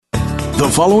The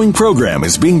following program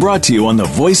is being brought to you on the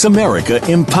Voice America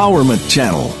Empowerment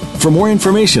Channel. For more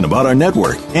information about our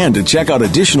network and to check out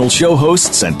additional show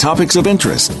hosts and topics of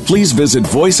interest, please visit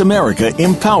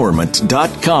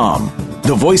voiceamericaempowerment.com.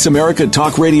 The Voice America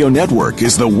Talk Radio Network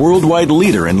is the worldwide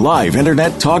leader in live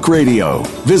Internet talk radio.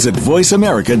 Visit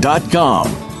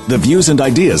voiceamerica.com. The views and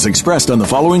ideas expressed on the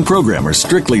following program are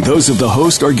strictly those of the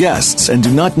host or guests and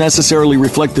do not necessarily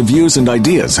reflect the views and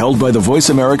ideas held by the Voice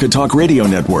America Talk Radio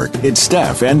Network, its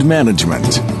staff, and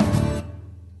management.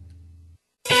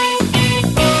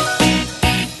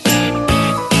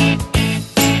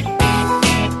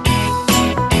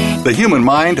 The human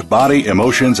mind, body,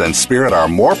 emotions, and spirit are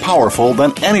more powerful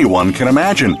than anyone can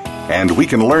imagine, and we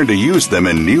can learn to use them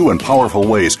in new and powerful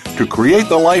ways to create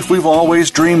the life we've always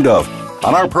dreamed of.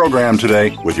 On our program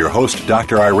today, with your host,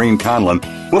 Dr. Irene Conlon,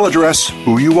 we'll address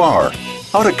who you are,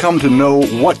 how to come to know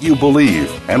what you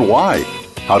believe and why,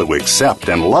 how to accept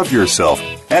and love yourself,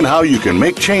 and how you can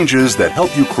make changes that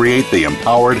help you create the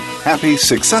empowered, happy,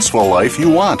 successful life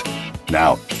you want.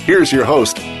 Now, here's your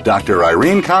host, Dr.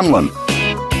 Irene Conlon.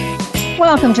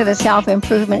 Welcome to the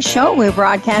Self-Improvement Show. We're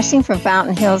broadcasting from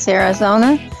Fountain Hills,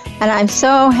 Arizona, and I'm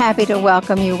so happy to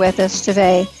welcome you with us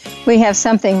today. We have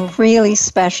something really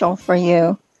special for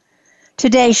you.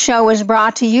 Today's show is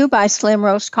brought to you by Slim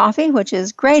Roast Coffee, which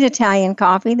is great Italian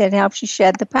coffee that helps you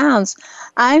shed the pounds.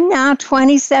 I'm now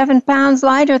 27 pounds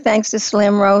lighter thanks to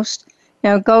Slim Roast.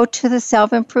 Now go to the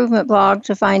Self-Improvement blog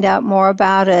to find out more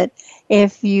about it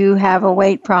if you have a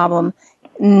weight problem.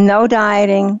 No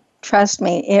dieting. Trust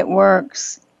me, it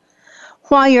works.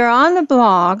 While you're on the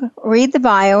blog, read the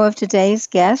bio of today's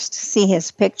guest, see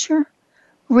his picture,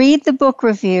 read the book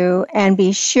review, and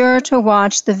be sure to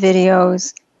watch the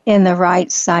videos in the right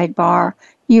sidebar.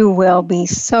 You will be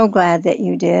so glad that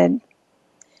you did.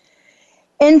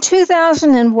 In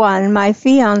 2001, my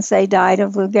fiancé died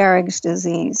of Lou Gehrig's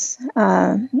disease.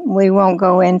 We won't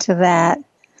go into that.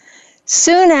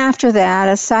 Soon after that,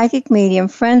 a psychic medium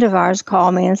friend of ours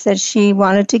called me and said she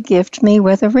wanted to gift me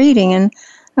with a reading, and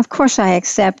of course I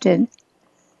accepted.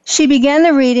 She began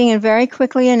the reading and very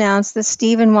quickly announced that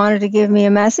Stephen wanted to give me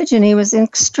a message, and he was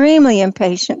extremely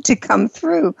impatient to come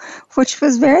through, which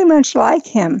was very much like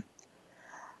him.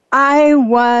 I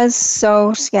was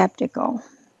so skeptical.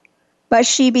 But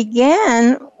she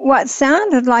began what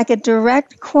sounded like a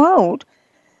direct quote.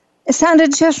 It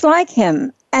sounded just like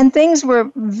him, and things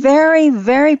were very,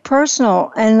 very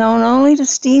personal and known only to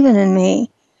Stephen and me.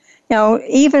 You know,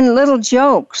 even little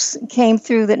jokes came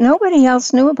through that nobody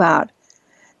else knew about.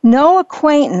 No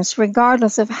acquaintance,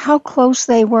 regardless of how close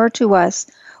they were to us,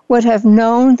 would have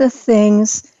known the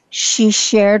things she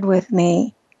shared with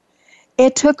me.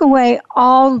 It took away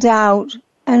all doubt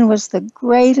and was the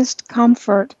greatest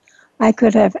comfort I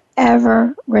could have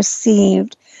ever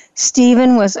received.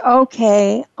 Stephen was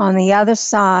okay on the other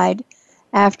side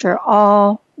after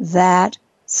all that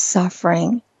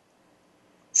suffering.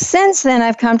 Since then,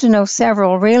 I've come to know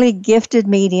several really gifted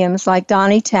mediums like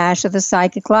Donnie Tash of the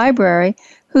Psychic Library,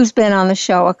 who's been on the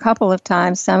show a couple of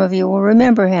times. Some of you will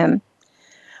remember him.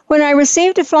 When I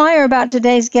received a flyer about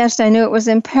today's guest, I knew it was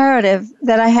imperative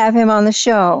that I have him on the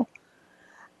show.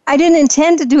 I didn't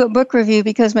intend to do a book review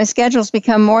because my schedule's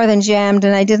become more than jammed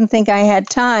and I didn't think I had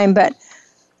time, but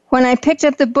when I picked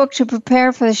up the book to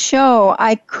prepare for the show,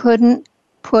 I couldn't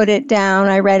put it down.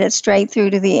 I read it straight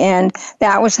through to the end.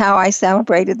 That was how I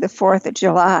celebrated the 4th of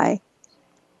July.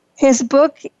 His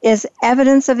book is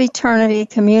Evidence of Eternity,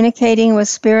 Communicating with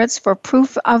Spirits for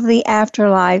Proof of the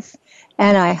Afterlife,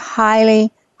 and I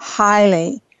highly,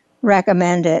 highly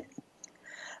recommend it.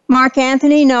 Mark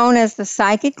Anthony, known as the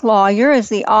Psychic Lawyer, is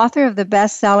the author of the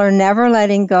bestseller Never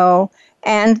Letting Go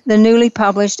and the newly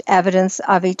published Evidence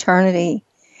of Eternity.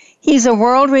 He's a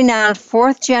world-renowned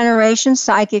 4th-generation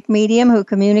psychic medium who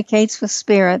communicates with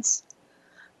spirits.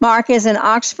 Mark is an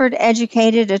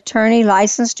Oxford-educated attorney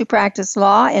licensed to practice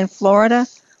law in Florida,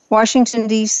 Washington,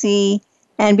 D.C.,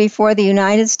 and before the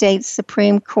United States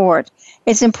Supreme Court.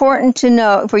 It's important to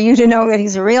know, for you to know that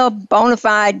he's a real bona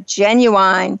fide,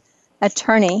 genuine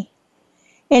attorney.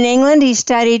 In England, he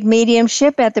studied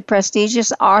mediumship at the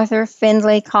prestigious Arthur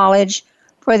Findlay College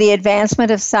for the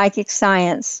Advancement of Psychic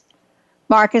Science.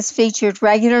 Mark is featured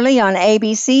regularly on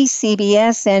ABC,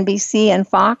 CBS, NBC, and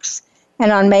Fox,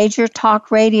 and on major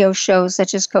talk radio shows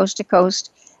such as Coast to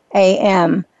Coast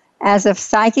AM, as a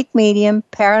psychic medium,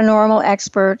 paranormal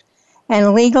expert,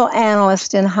 and legal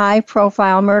analyst in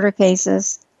high-profile murder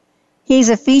cases. He's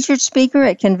a featured speaker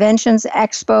at conventions,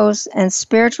 expos, and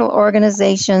spiritual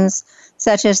organizations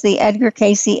such as the Edgar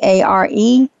Cayce ARE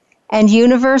and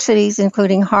universities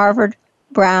including Harvard,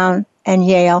 Brown, and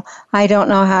Yale. I don't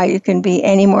know how you can be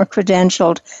any more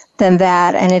credentialed than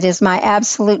that, and it is my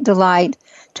absolute delight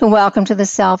to welcome to the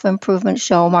Self-Improvement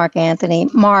Show Mark Anthony.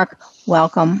 Mark,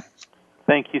 welcome.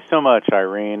 Thank you so much,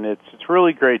 Irene. It's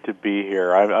really great to be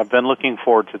here. I've been looking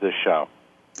forward to this show.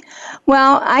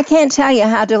 Well, I can't tell you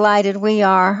how delighted we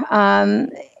are.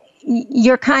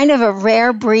 You're kind of a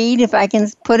rare breed, if I can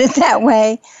put it that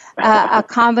way. A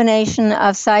combination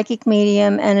of psychic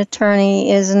medium and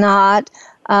attorney is not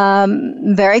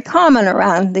very common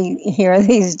around here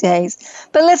these days.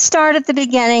 But let's start at the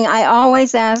beginning. I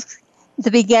always ask at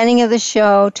the beginning of the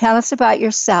show, tell us about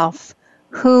yourself.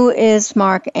 Who is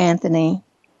Mark Anthony?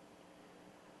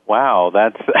 Wow,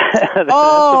 that's a big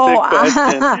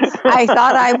question. I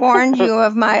thought I warned you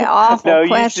of my awful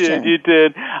question. No, you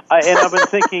did. And I've been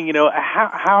thinking,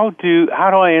 how do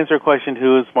I answer a question,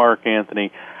 who is Mark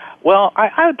Anthony? Well,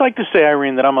 I'd like to say,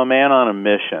 Irene, that I'm a man on a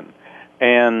mission.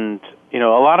 And, a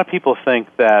lot of people think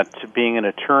that being an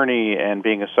attorney and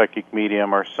being a psychic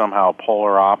medium are somehow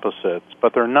polar opposites,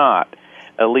 but they're not,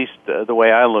 at least the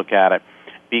way I look at it,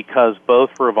 because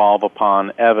both revolve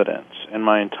upon evidence. And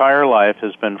my entire life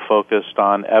has been focused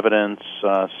on evidence,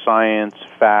 science,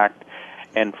 fact,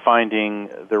 and finding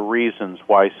the reasons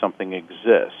why something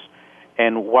exists.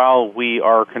 And while we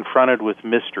are confronted with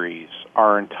mysteries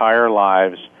our entire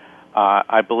lives,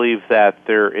 I believe that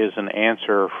there is an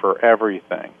answer for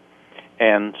everything.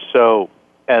 And so,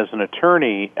 as an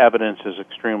attorney, evidence is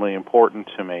extremely important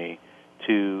to me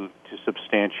to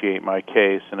substantiate my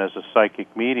case. And as a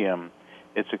psychic medium,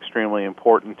 it's extremely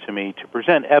important to me to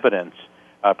present evidence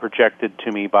projected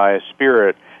to me by a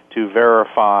spirit to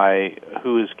verify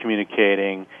who is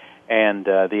communicating and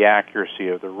the accuracy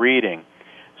of the reading.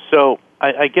 So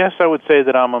I guess I would say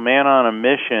that I'm a man on a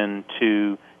mission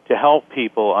to help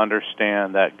people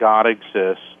understand that God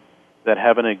exists, that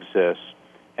heaven exists,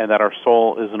 and that our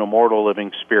soul is an immortal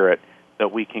living spirit,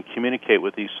 that we can communicate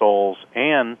with these souls,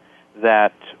 and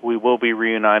that we will be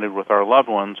reunited with our loved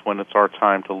ones when it's our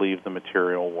time to leave the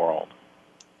material world.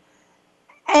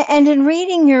 And in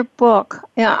reading your book,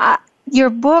 your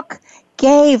book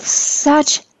gave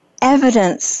such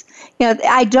evidence.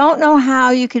 I don't know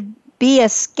how you could be a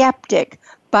skeptic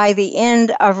by the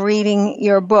end of reading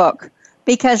your book,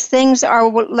 because things are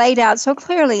laid out so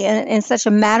clearly in such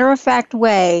a matter-of-fact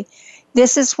way.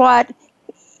 This is what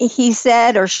he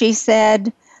said or she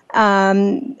said,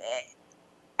 and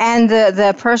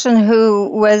the person who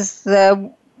was the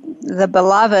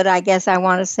beloved, I guess I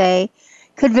want to say,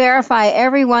 could verify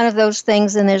every one of those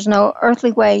things, and there's no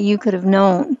earthly way you could have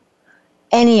known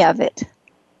any of it.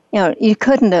 You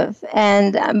couldn't have.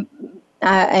 And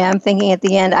I'm thinking at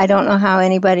the end, I don't know how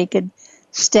anybody could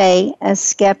stay a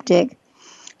skeptic.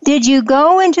 Did you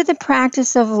go into the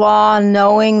practice of law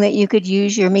knowing that you could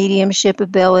use your mediumship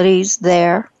abilities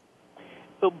there?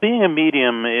 Well, being a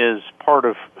medium is part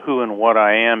of who and what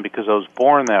I am because I was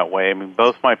born that way. I mean,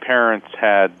 both my parents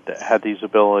had these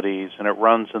abilities, and it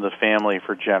runs in the family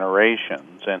for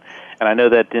generations. And I know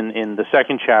that in the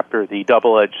second chapter, the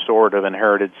double-edged sword of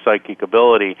inherited psychic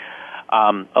ability,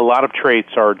 a lot of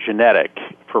traits are genetic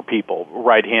for people,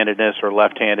 right-handedness or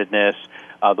left-handedness,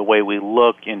 the way we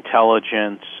look,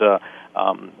 intelligence,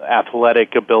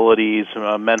 athletic abilities,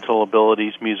 mental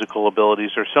abilities, musical abilities.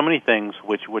 There's so many things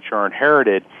which are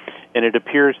inherited, and it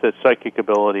appears that psychic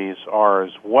abilities are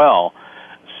as well.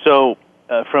 So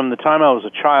from the time I was a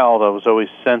child, I was always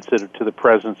sensitive to the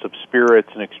presence of spirits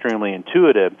and extremely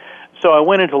intuitive. So I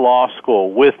went into law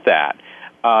school with that.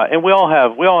 And we all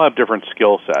have different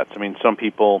skill sets. I mean, some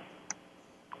people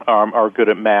are good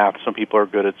at math, some people are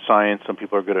good at science, some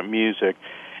people are good at music.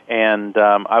 And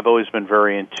I've always been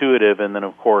very intuitive, and then,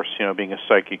 of course, being a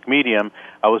psychic medium,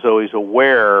 I was always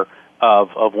aware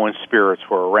of when spirits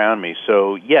were around me.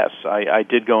 So, yes, I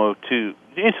did go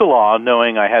into law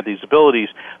knowing I had these abilities.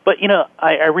 But,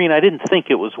 Irene, I didn't think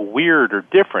it was weird or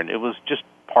different. It was just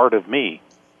part of me.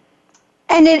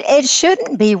 And it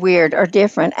shouldn't be weird or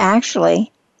different,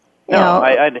 actually.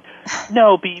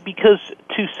 No, because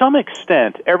to some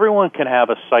extent, everyone can have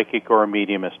a psychic or a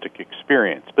mediumistic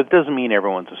experience, but it doesn't mean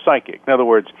everyone's a psychic. In other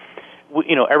words,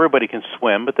 everybody can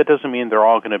swim, but that doesn't mean they're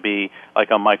all going to be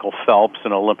like a Michael Phelps,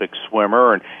 an Olympic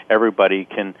swimmer, and everybody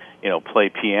can, play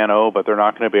piano, but they're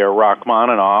not going to be a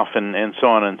Rachmaninoff, and so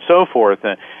on and so forth.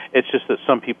 And it's just that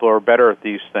some people are better at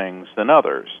these things than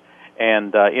others.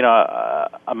 And,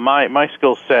 my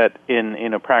skill set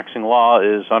in practicing law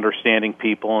is understanding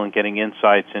people and getting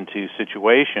insights into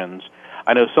situations.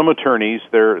 I know some attorneys,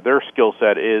 their skill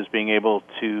set is being able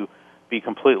to be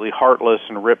completely heartless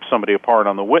and rip somebody apart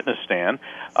on the witness stand.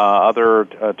 Other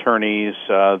attorneys,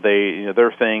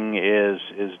 their thing is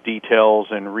details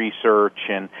and research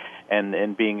and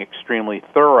and being extremely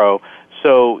thorough.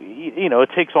 So, it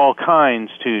takes all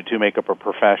kinds to make up a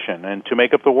profession and to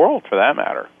make up the world, for that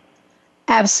matter.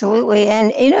 Absolutely.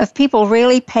 And, if people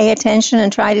really pay attention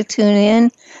and try to tune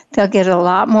in, they'll get a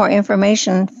lot more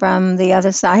information from the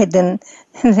other side than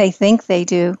they think they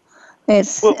do.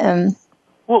 It's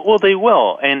Well, they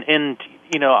will. And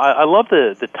I love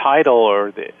the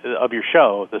title of your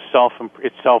show,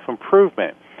 it's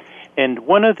self-improvement. And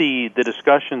one of the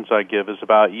discussions I give is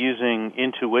about using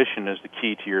intuition as the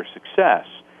key to your success.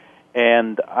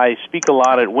 And I speak a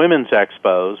lot at women's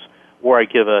expos where I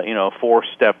give a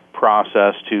 4-step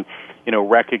process to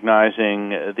recognizing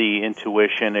the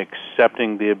intuition,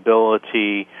 accepting the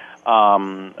ability,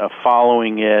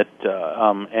 following it,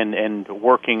 and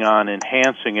working on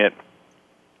enhancing it.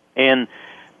 And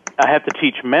I have to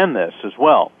teach men this as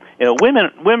well.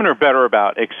 Women are better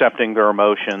about accepting their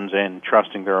emotions and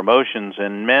trusting their emotions,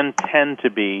 and men tend to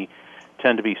be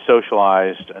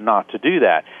socialized not to do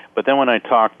that. But then when I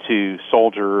talk to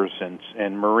soldiers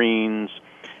and Marines,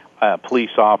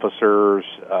 police officers,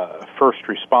 first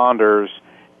responders,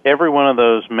 every one of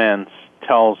those men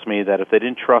tells me that if they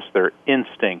didn't trust their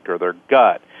instinct or their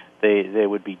gut, they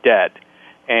would be dead.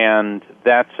 And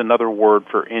that's another word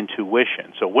for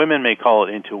intuition. So women may call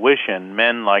it intuition.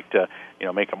 Men like to,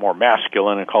 make it more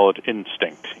masculine and call it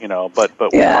instinct. But we're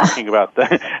talking about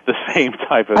the same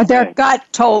type of thing. Their gut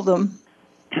told them.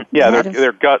 Yeah,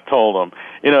 their gut told them.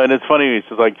 And it's funny. It's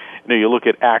like you look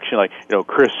at action like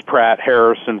Chris Pratt,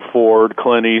 Harrison Ford,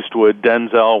 Clint Eastwood,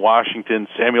 Denzel Washington,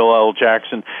 Samuel L.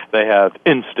 Jackson. They have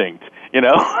instinct.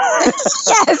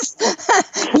 Yes,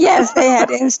 yes, they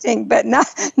had instinct, but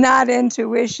not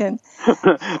intuition.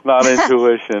 Not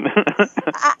intuition.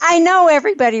 I know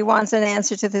everybody wants an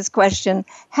answer to this question.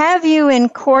 Have you, in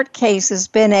court cases,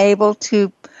 been able to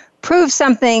prove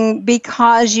something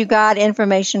because you got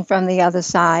information from the other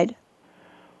side?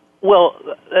 Well,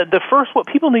 what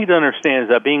people need to understand is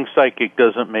that being psychic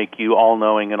doesn't make you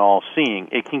all-knowing and all-seeing.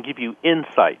 It can give you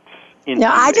insights.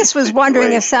 I just was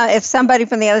wondering if somebody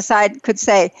from the other side could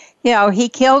say, he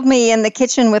killed me in the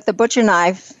kitchen with the butcher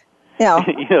knife.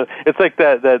 It's like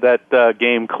that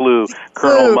game Clue,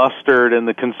 Colonel Mustard in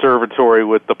the conservatory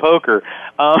with the poker.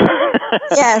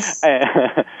 Yes.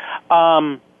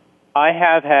 I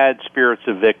have had spirits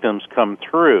of victims come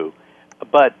through,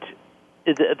 but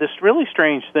this really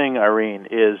strange thing, Irene,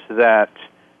 is that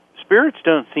spirits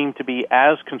don't seem to be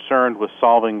as concerned with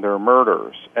solving their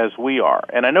murders as we are.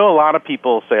 And I know a lot of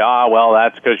people say, well,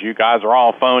 that's because you guys are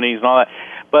all phonies and all that.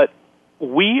 But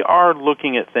we are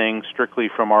looking at things strictly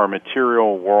from our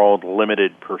material world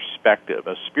limited perspective.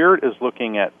 A spirit is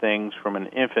looking at things from an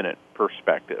infinite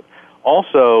perspective.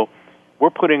 Also, we're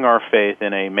putting our faith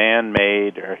in a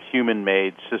man-made or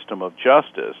human-made system of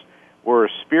justice where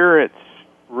spirits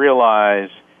realize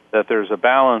that there's a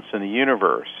balance in the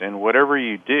universe, and whatever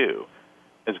you do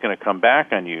is going to come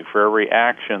back on you. For every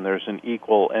action, there's an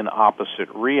equal and opposite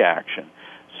reaction.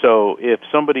 So if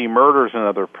somebody murders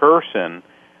another person,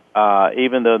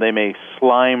 even though they may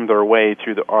slime their way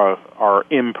through our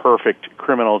imperfect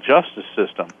criminal justice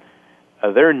system,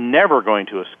 they're never going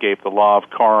to escape the law of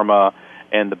karma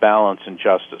and the balance and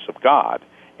justice of God.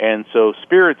 And so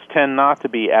spirits tend not to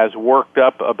be as worked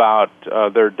up about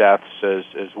their deaths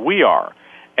as we are.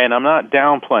 And I'm not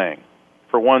downplaying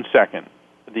for 1 second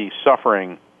the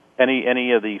suffering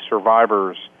any of the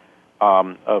survivors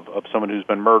of someone who's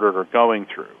been murdered are going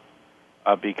through,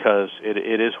 because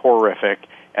it is horrific,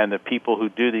 and the people who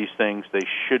do these things, they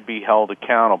should be held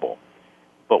accountable.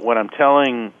 But what I'm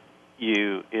telling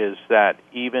you is that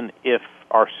even if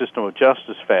our system of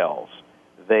justice fails,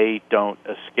 they don't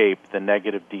escape the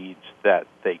negative deeds that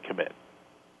they commit.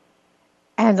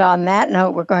 And on that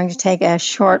note, we're going to take a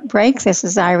short break. This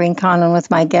is Irene Conlon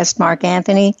with my guest, Mark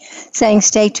Anthony, saying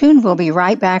stay tuned. We'll be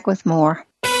right back with more.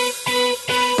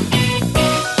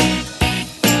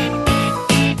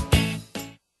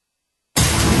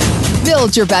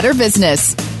 Build your better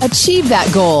business. Achieve that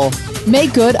goal.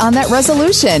 Make good on that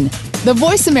resolution. The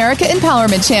Voice America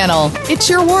Empowerment Channel. It's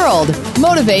your world.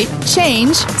 Motivate,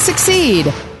 change,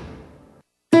 succeed.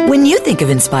 When you think of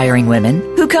inspiring women,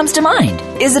 who comes to mind?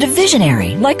 Is it a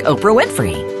visionary like Oprah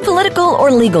Winfrey? Political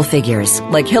or legal figures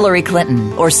like Hillary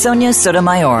Clinton or Sonia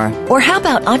Sotomayor? Or how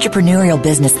about entrepreneurial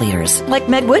business leaders like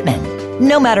Meg Whitman?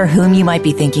 No matter whom you might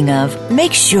be thinking of,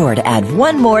 make sure to add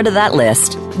one more to that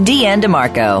list. Deanne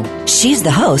DeMarco. She's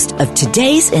the host of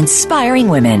Today's Inspiring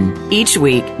Women. Each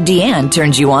week, Deanne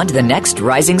turns you on to the next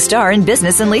rising star in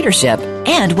business and leadership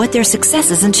and what their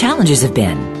successes and challenges have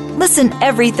been. Listen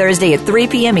every Thursday at 3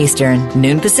 p.m. Eastern,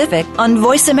 noon Pacific, on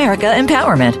Voice America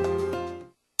Empowerment.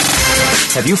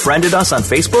 Have you friended us on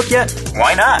Facebook yet?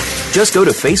 Why not? Just go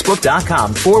to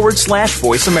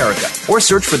facebook.com/Voice America or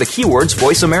search for the keywords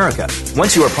Voice America.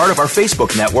 Once you are part of our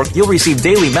Facebook network, you'll receive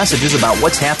daily messages about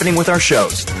what's happening with our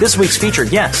shows, this week's featured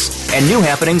guests, and new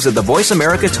happenings of the Voice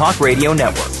America Talk Radio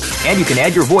Network. And you can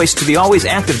add your voice to the always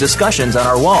active discussions on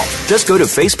our wall. Just go to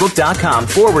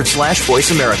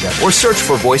facebook.com/Voice America or search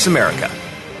for Voice America.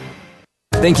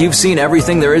 Think you've seen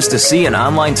everything there is to see in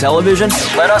online television?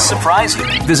 Let us surprise you.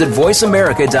 Visit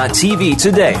voiceamerica.tv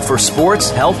today for sports,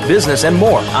 health, business, and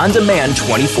more on demand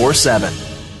 24/7.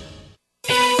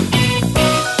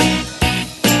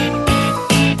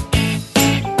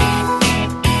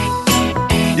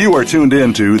 You are tuned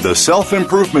in to The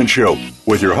Self-Improvement Show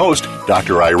with your host,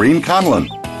 Dr. Irene Conlon.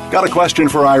 Got a question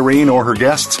for Irene or her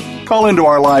guests? Call into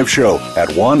our live show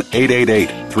at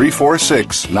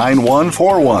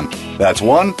 1-888-346-9141. That's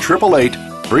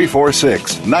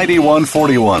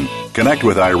 1-888-346-9141. Connect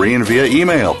with Irene via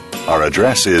email. Our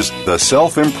address is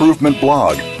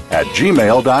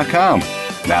theselfimprovementblog@gmail.com.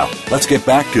 Now, let's get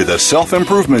back to The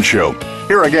Self-Improvement Show.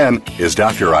 Here again is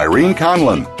Dr. Irene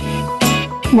Conlon.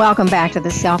 Welcome back to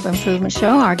the Self-Improvement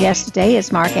Show. Our guest today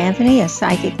is Mark Anthony, a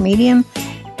psychic medium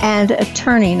and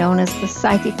attorney known as the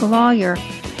Psychic Lawyer.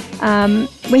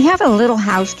 We have a little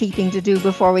housekeeping to do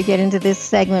before we get into this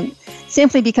segment,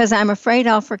 simply because I'm afraid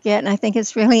I'll forget, and I think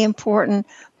it's really important.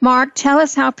 Mark, tell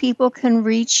us how people can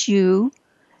reach you,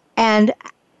 and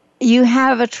you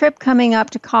have a trip coming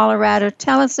up to Colorado.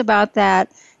 Tell us about that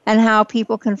and how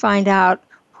people can find out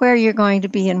where you're going to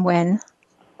be and when.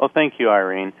 Well, thank you,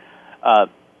 Irene. To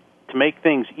make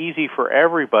things easy for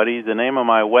everybody, the name of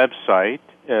my website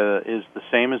is the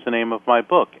same as the name of my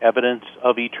book,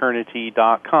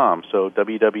 evidenceofeternity.com. So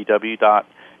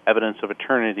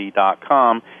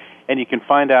www.evidenceofeternity.com. And you can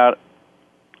find out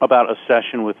about a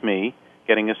session with me,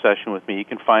 getting a session with me. You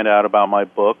can find out about my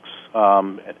books,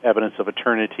 Evidence of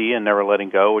Eternity and Never Letting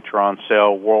Go, which are on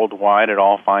sale worldwide at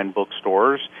all fine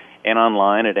bookstores and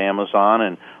online at Amazon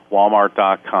and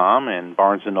Walmart.com and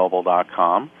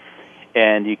BarnesandNoble.com.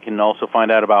 And you can also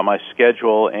find out about my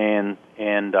schedule and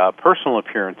personal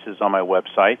appearances on my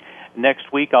website.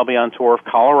 Next week, I'll be on tour of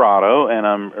Colorado, and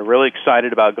I'm really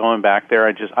excited about going back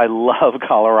there. I love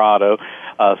Colorado,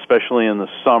 especially in the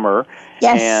summer.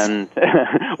 Yes. And,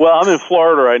 well, I'm in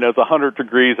Florida right now. It's 100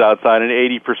 degrees outside and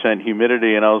 80%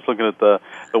 humidity, and I was looking at the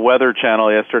Weather Channel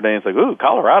yesterday, and it's like, ooh,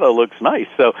 Colorado looks nice.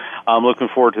 So I'm looking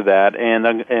forward to that. And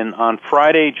on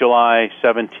Friday, July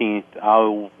 17th,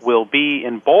 I will be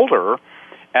in Boulder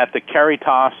at the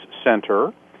Caritas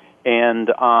Center. And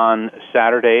on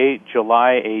Saturday,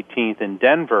 July 18th in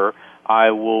Denver, I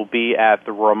will be at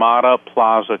the Ramada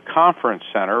Plaza Conference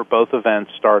Center. Both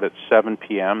events start at 7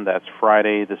 p.m. That's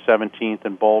Friday the 17th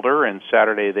in Boulder and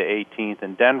Saturday the 18th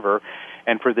in Denver.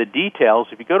 And for the details,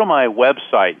 if you go to my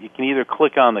website, you can either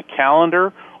click on the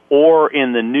calendar or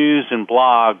in the news and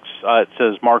blogs, it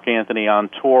says Mark Anthony on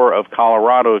Tour of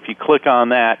Colorado. If you click on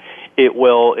that, it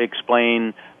will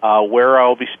explain where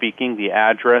I'll be speaking, the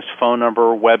address, phone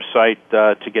number, website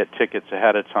to get tickets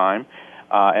ahead of time.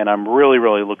 And I'm really,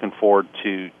 really looking forward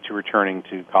to returning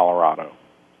to Colorado.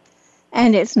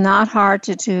 And it's not hard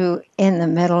to do in the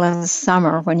middle of the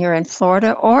summer when you're in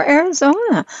Florida or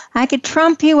Arizona. I could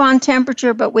trump you on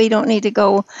temperature, but we don't need to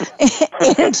go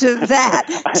into that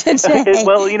today.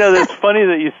 Well, it's funny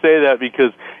that you say that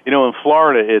because, in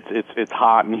Florida it's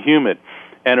hot and humid.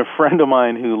 And a friend of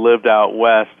mine who lived out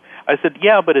west, I said,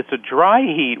 yeah, but it's a dry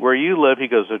heat where you live. He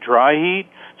goes, a dry heat?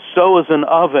 So is an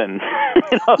oven.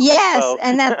 Yes,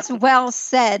 and that's well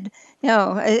said.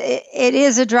 It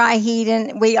is a dry heat,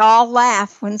 and we all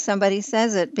laugh when somebody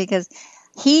says it because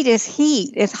heat is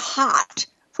heat. It's hot.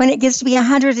 When it gets to be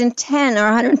 110 or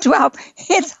 112,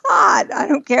 it's hot. I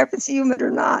don't care if it's humid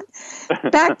or not.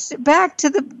 Back to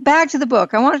the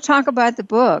book. I want to talk about the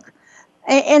book.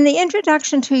 In the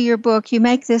introduction to your book, you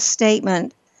make this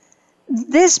statement.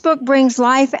 This book brings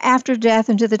life after death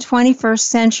into the 21st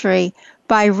century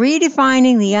by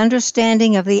redefining the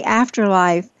understanding of the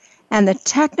afterlife and the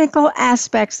technical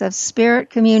aspects of spirit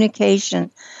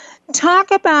communication.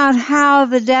 Talk about how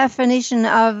the definition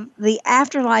of the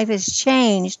afterlife has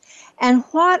changed and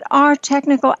what are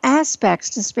technical aspects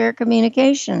to spirit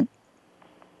communication.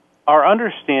 Our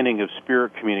understanding of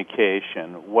spirit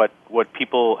communication, what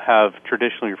people have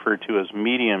traditionally referred to as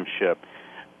mediumship,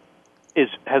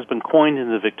 has been coined in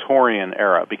the Victorian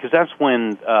era because that's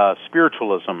when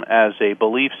spiritualism as a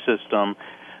belief system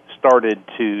started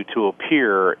to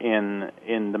appear in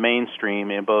the mainstream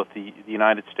in both the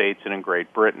United States and in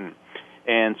Great Britain.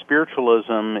 And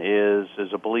spiritualism is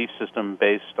a belief system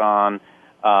based on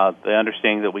the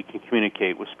understanding that we can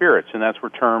communicate with spirits, and that's where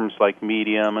terms like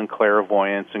medium and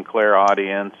clairvoyance and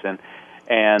clairaudience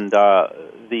and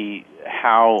the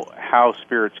how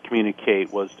spirits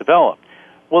communicate was developed.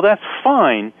 Well, that's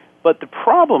fine, but the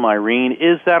problem, Irene,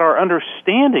 is that our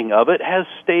understanding of it has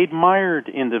stayed mired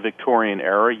in the Victorian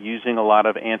era using a lot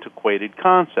of antiquated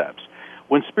concepts.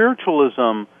 When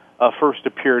spiritualism first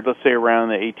appeared, let's say around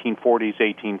the 1840s,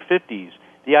 1850s,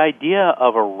 the idea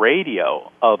of a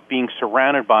radio, of being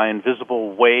surrounded by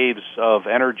invisible waves of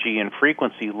energy and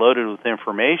frequency loaded with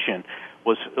information,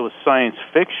 was science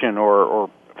fiction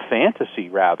or fantasy,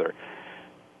 rather.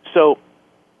 So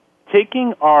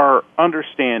taking our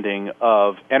understanding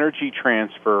of energy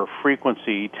transfer,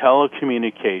 frequency,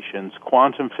 telecommunications,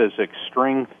 quantum physics,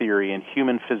 string theory, and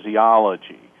human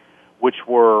physiology, which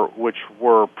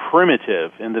were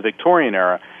primitive in the Victorian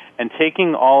era, and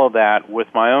taking all of that with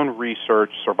my own research,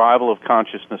 survival of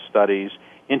consciousness studies,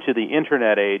 into the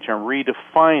Internet age, I'm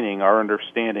redefining our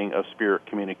understanding of spirit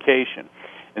communication.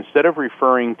 Instead of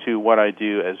referring to what I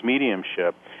do as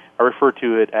mediumship, I refer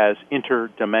to it as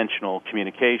interdimensional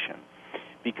communication.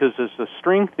 Because as the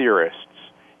string theorists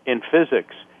in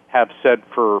physics have said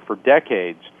for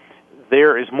decades,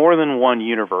 there is more than one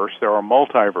universe. There are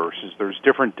multiverses. There's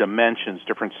different dimensions,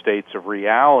 different states of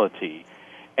reality.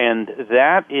 And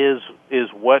that is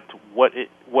what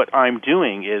I'm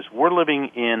doing is we're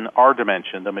living in our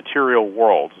dimension, the material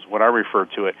world is what I refer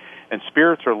to it, and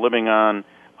spirits are living on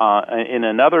in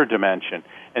another dimension.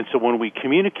 And so when we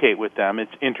communicate with them,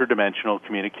 it's interdimensional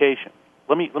communication.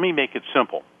 Let me make it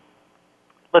simple.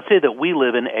 Let's say that we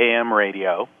live in AM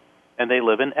radio and they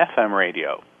live in FM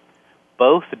radio.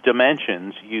 Both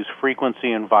dimensions use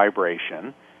frequency and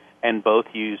vibration, and both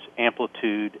use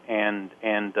amplitude and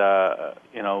energy.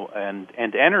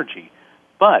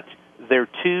 But they're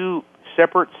two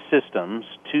separate systems,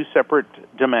 two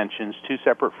separate dimensions, two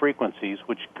separate frequencies,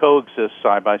 which coexist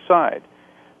side by side.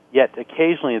 Yet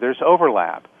occasionally there's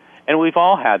overlap. And we've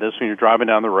all had this when you're driving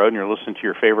down the road and you're listening to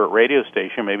your favorite radio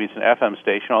station, maybe it's an FM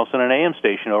station, all of a sudden an AM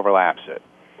station overlaps it.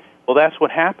 Well, that's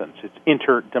what happens. It's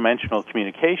interdimensional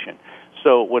communication.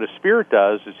 So what a spirit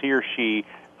does is he or she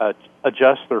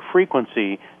adjusts their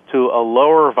frequency to a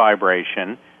lower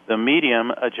vibration. The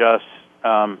medium adjusts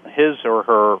his or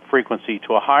her frequency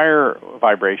to a higher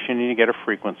vibration, and you get a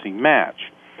frequency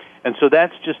match. And so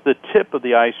that's just the tip of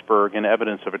the iceberg and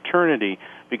evidence of eternity,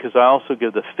 because I also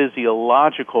give the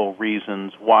physiological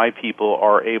reasons why people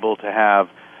are able to have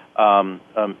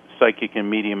psychic and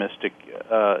mediumistic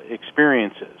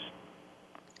experiences.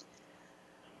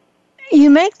 You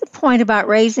make the point about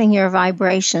raising your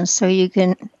vibrations so you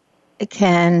can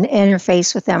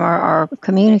interface with them or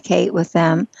communicate with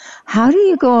them. How do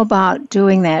you go about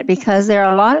doing that? Because there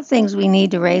are a lot of things we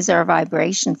need to raise our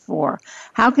vibration for.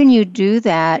 How can you do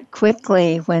that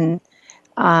quickly when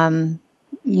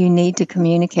you need to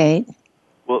communicate?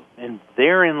 Well, and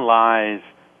therein lies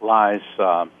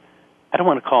I don't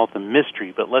want to call it the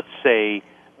mystery, but let's say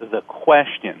the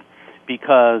question,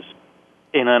 because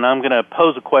and I'm going to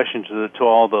pose a question to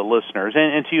all the listeners,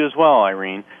 and to you as well,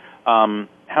 Irene.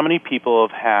 How many people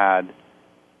have had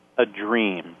a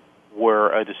dream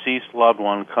where a deceased loved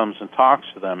one comes and talks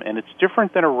to them, and it's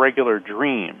different than a regular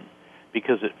dream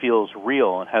because it feels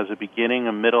real and has a beginning,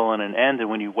 a middle, and an end, and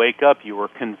when you wake up, you were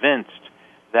convinced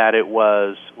that it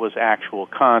was actual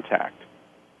contact.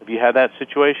 Have you had that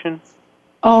situation?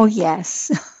 Oh, yes.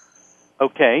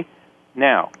 Okay.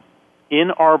 Now,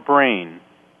 in our brain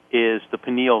is the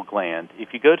pineal gland.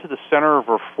 If you go to the center of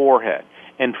our forehead,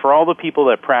 and for all the people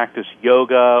that practice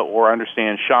yoga or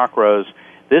understand chakras,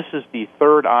 this is the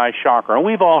third eye chakra. And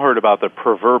we've all heard about the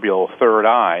proverbial third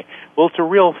eye. Well, it's a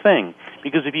real thing,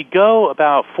 because if you go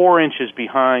about 4 inches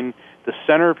behind the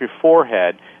center of your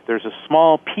forehead, there's a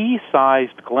small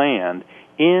pea-sized gland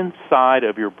inside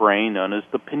of your brain known as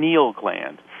the pineal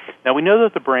gland. Now, we know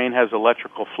that the brain has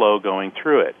electrical flow going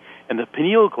through it, and the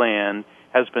pineal gland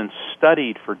has been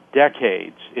studied for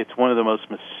decades. It's one of the most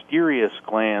mysterious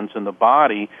glands in the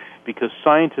body because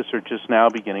scientists are just now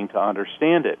beginning to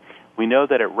understand it. We know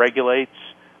that it regulates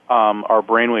our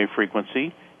brainwave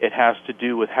frequency. It has to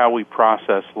do with how we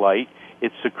process light.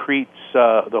 It secretes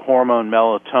the hormone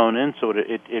melatonin, so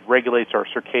it regulates our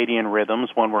circadian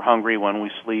rhythms, when we're hungry, when we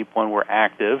sleep, when we're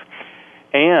active.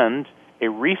 And a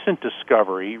recent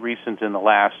discovery, recent in the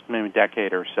last maybe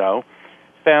decade or so,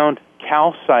 found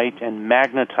calcite and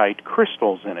magnetite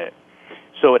crystals in it.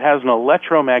 So it has an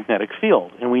electromagnetic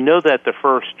field. And we know that the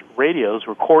first radios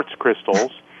were quartz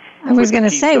crystals. I was going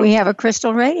to say, we have a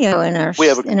crystal radio in our head.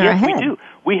 We do.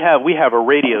 We have a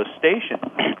radio station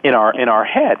in our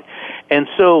head. And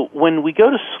so when we go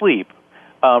to sleep,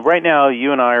 Right now,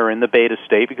 you and I are in the beta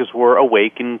state because we're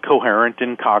awake and coherent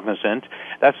and cognizant.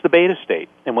 That's the beta state.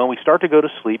 And when we start to go to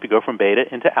sleep, you go from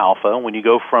beta into alpha. When you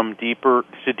go from deeper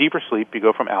sleep, you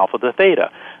go from alpha to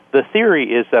theta. The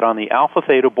theory is that on the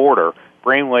alpha-theta border,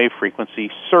 brainwave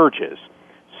frequency surges.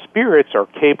 Spirits are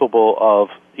capable of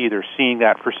either seeing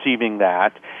that, perceiving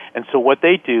that, and so what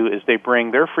they do is they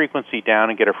bring their frequency down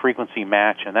and get a frequency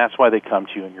match, and that's why they come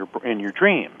to you in your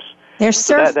dreams. They're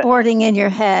surfboarding in your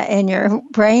head, in your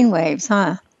brain waves,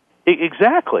 huh?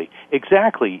 Exactly.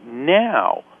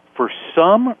 Now, for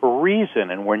some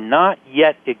reason, and we're not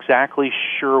yet exactly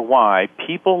sure why,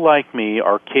 people like me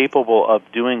are capable of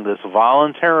doing this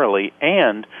voluntarily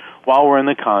and while we're in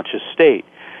the conscious state.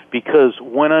 Because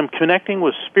when I'm connecting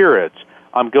with spirits,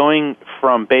 I'm going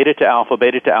from beta to alpha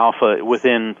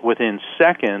within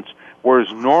seconds,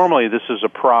 whereas normally this is a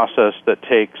process that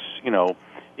takes,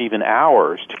 even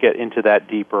hours to get into that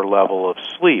deeper level of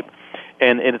sleep.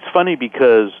 And it's funny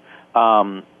because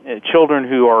children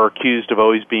who are accused of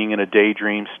always being in a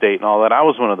daydream state and all that, I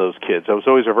was one of those kids. I was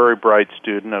always a very bright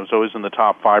student. I was always in the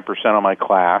top 5% of my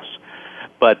class.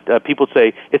 But people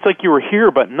say, it's like you were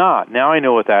here but not. Now I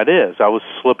know what that is. I was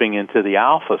slipping into the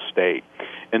alpha state.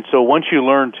 And so once you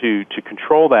learn to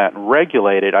control that and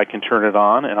regulate it, I can turn it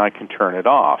on and I can turn it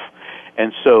off.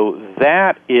 And so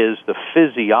that is the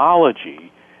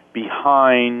physiology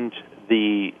behind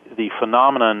the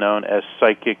phenomenon known as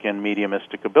psychic and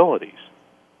mediumistic abilities.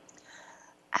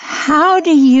 How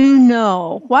do you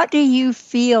know, what do you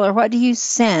feel or what do you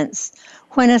sense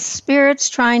when a spirit's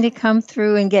trying to come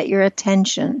through and get your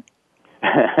attention?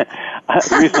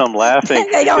 The reason I'm laughing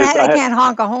they can't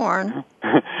honk a horn.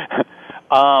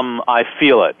 I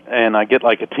feel it, and I get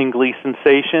like a tingly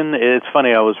sensation. It's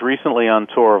funny, I was recently on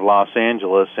tour of Los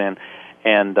Angeles, and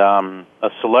a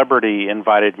celebrity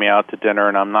invited me out to dinner,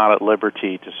 and I'm not at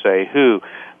liberty to say who,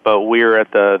 but we're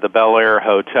at the Bel Air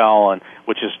Hotel, and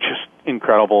which is just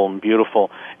incredible and beautiful,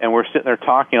 and we're sitting there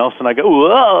talking, all of a sudden I go,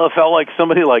 whoa, it felt like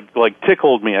somebody like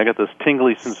tickled me. I got this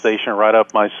tingly sensation right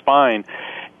up my spine,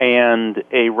 and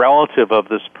a relative of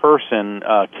this person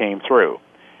came through.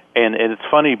 And it's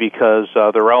funny because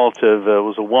the relative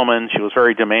was a woman. She was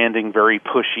very demanding, very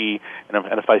pushy, and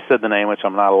if I said the name, which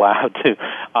I'm not allowed to,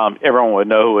 everyone would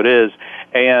know who it is.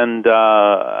 And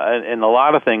a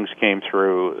lot of things came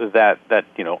through that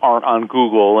aren't on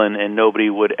Google, and nobody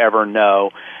would ever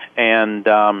know. And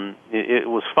it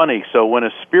was funny. So when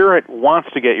a spirit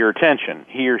wants to get your attention,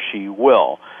 he or she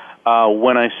will.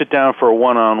 When I sit down for a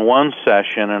one-on-one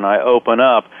session and I open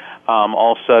up,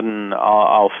 all of a sudden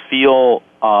I'll feel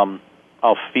a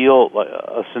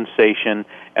sensation,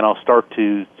 and I'll start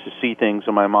to see things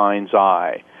in my mind's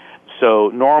eye. So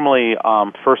normally,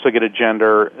 first I get a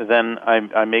gender, then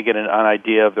I may get an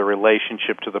idea of the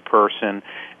relationship to the person,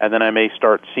 and then I may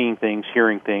start seeing things,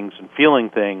 hearing things, and feeling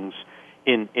things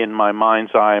in my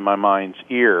mind's eye, my mind's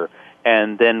ear.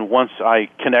 And then once I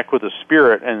connect with a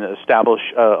spirit and establish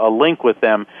a link with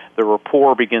them, the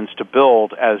rapport begins to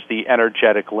build as the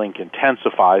energetic link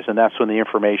intensifies, and that's when the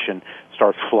information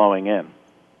starts flowing in.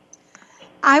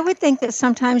 I would think that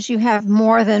sometimes you have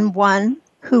more than one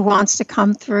who wants to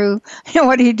come through.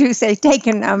 What do you do? Say, take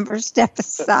a number, step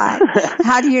aside.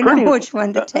 How do you know which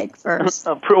one to take first?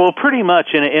 Well, pretty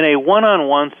much. In a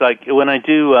one-on-one, like when I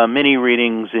do mini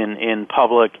readings in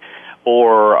public,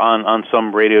 or on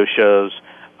some radio shows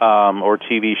or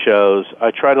TV shows,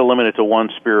 I try to limit it to one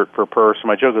spirit per person.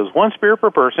 My joke is one spirit per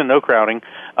person, no crowding.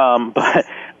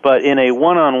 But in a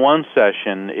one-on-one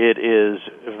session, it is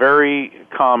very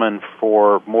common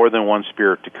for more than one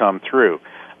spirit to come through.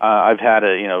 I've had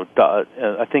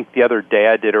I think the other day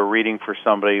I did a reading for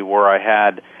somebody where I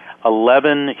had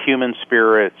 11 human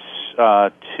spirits,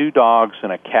 2 dogs,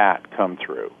 and a cat come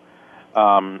through.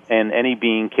 And any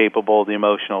being capable of the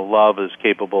emotional love is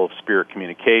capable of spirit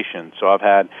communication. So I've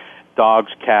had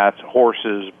dogs, cats,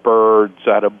 horses, birds.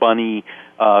 I had a bunny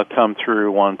come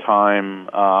through one time,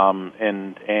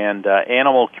 and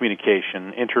animal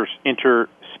communication,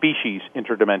 interspecies,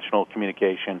 interdimensional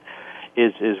communication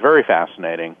is very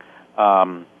fascinating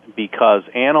because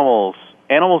animals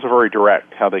are very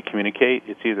direct how they communicate.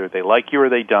 It's either they like you or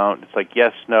they don't. It's like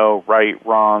yes, no, right,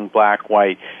 wrong, black,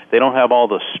 white. They don't have all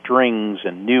the strings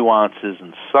and nuances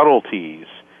and subtleties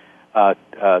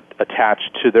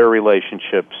attached to their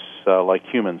relationships like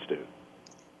humans do.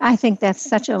 I think that's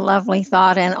such a lovely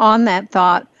thought. And on that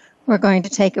thought, we're going to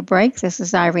take a break. This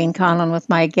is Irene Conlon with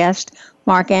my guest,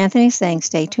 Mark Anthony, saying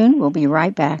stay tuned. We'll be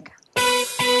right back.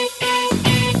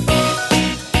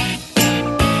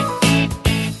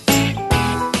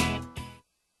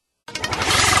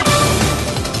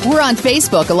 We're on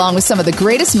Facebook along with some of the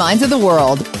greatest minds of the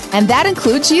world, and that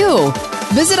includes you.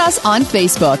 Visit us on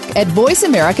Facebook at Voice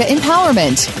America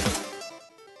Empowerment.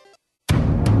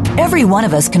 Every one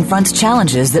of us confronts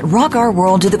challenges that rock our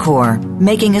world to the core,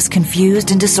 making us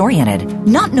confused and disoriented,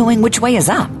 not knowing which way is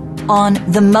up. On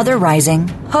The Mother Rising,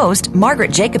 host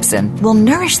Margaret Jacobson will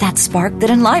nourish that spark that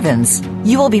enlivens.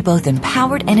 You will be both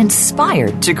empowered and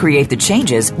inspired to create the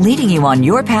changes leading you on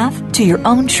your path to your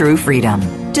own true freedom.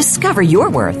 Discover your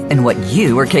worth and what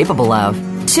you are capable of.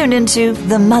 Tune into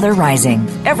The Mother Rising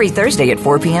every Thursday at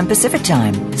 4 p.m. Pacific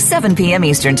Time, 7 p.m.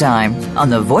 Eastern Time on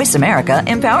the Voice America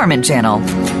Empowerment Channel.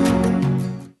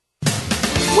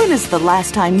 When is the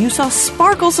last time you saw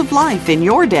sparkles of life in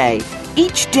your day?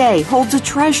 Each day holds a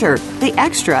treasure, the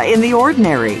extra in the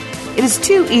ordinary. It is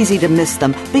too easy to miss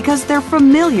them because they're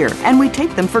familiar and we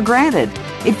take them for granted.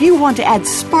 If you want to add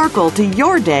sparkle to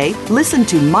your day, listen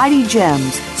to Mighty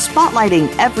Gems,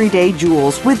 spotlighting everyday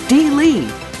jewels with Dee Lee.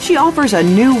 She offers a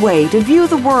new way to view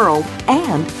the world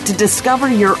and to discover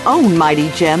your own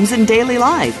mighty gems in daily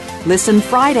life. Listen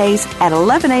Fridays at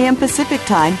 11 a.m. Pacific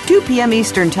Time, 2 p.m.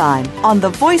 Eastern Time on the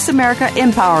Voice America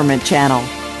Empowerment Channel.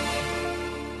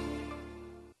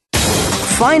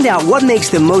 Find out what makes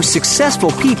the most successful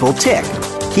people tick.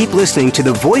 Keep listening to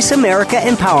the Voice America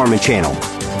Empowerment Channel.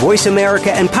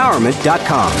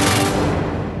 VoiceAmericaEmpowerment.com.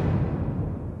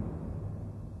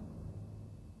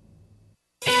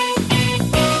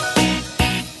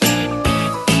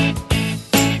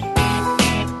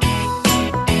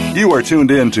 You are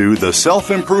tuned in to The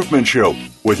Self-Improvement Show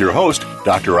with your host,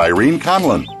 Dr. Irene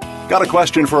Conlon. Got a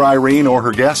question for Irene or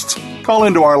her guests? Call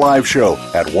into our live show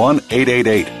at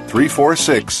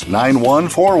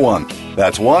 1-888-346-9141.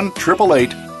 That's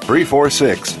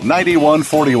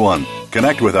 1-888-346-9141.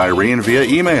 Connect with Irene via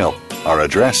email. Our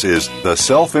address is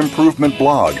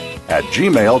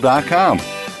theselfimprovement@gmail.com.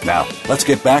 Now, let's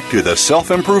get back to The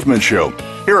Self-Improvement Show.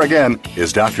 Here again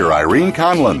is Dr. Irene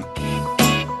Conlon.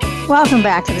 Welcome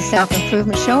back to the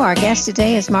Self-Improvement Show. Our guest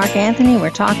today is Mark Anthony. We're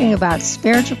talking about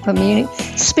spirit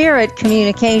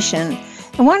communication.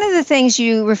 And one of the things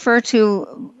you refer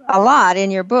to a lot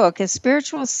in your book is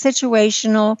spiritual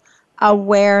situational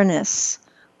awareness.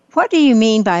 What do you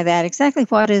mean by that? Exactly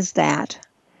what is that?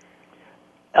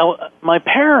 My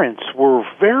parents were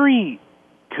very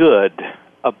good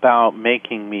about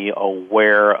making me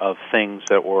aware of things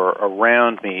that were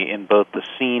around me in both the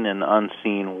seen and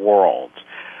unseen worlds.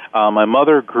 My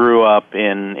mother grew up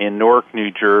in Newark, New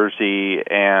Jersey,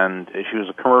 and she was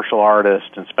a commercial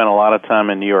artist and spent a lot of time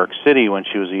in New York City when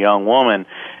she was a young woman.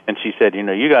 And she said,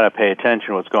 you got to pay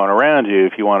attention to what's going around you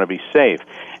if you want to be safe.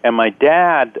 And my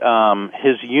dad,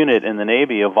 his unit in the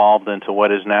Navy evolved into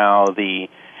what is now the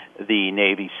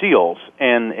Navy SEALs.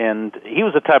 And he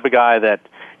was the type of guy that,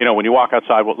 when you walk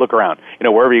outside, look around.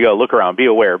 Wherever you go, look around. Be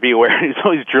aware. Be aware. He's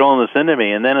always drilling this into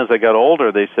me. And then as I got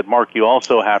older, they said, Mark, you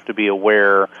also have to be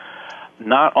aware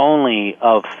not only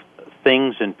of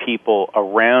things and people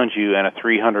around you in a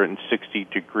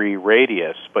 360-degree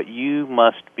radius, but you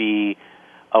must be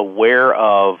aware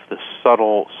of the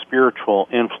subtle spiritual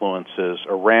influences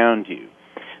around you.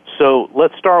 So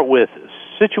let's start with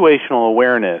situational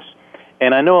awareness.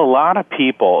 And I know a lot of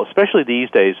people, especially these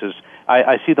days,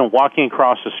 I see them walking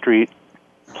across the street,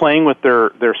 playing with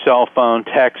their cell phone,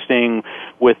 texting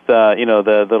with the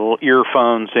little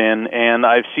earphones in, and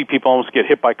I see people almost get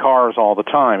hit by cars all the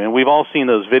time. And we've all seen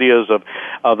those videos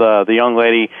of the young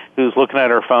lady who's looking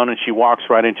at her phone and she walks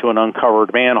right into an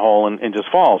uncovered manhole and just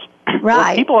falls. Right.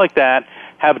 Well, people like that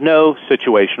have no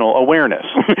situational awareness.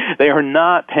 They are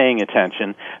not paying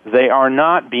attention. They are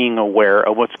not being aware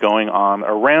of what's going on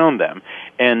around them.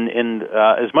 And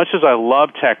as much as I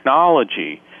love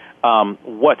technology,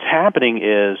 what's happening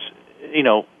is,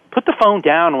 put the phone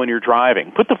down when you're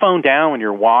driving. Put the phone down when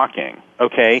you're walking,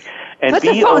 okay? And put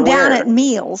the phone down at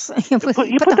meals. You put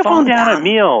the phone down at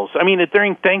meals. I mean,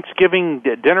 during Thanksgiving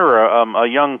dinner, a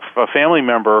young family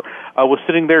member was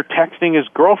sitting there texting his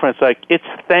girlfriend. It's like, it's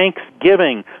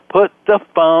Thanksgiving. Put the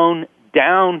phone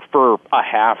down for a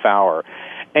half hour.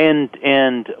 And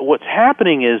what's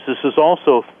happening is this is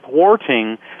also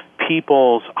thwarting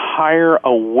people's higher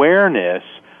awareness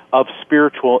of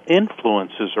spiritual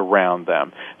influences around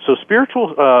them. So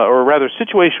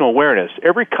situational awareness.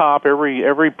 Every cop,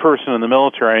 every person in the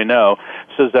military I know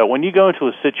says that when you go into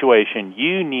a situation,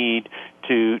 you need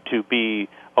to be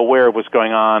aware of what's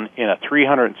going on in a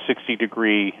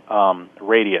 360-degree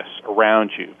radius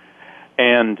around you.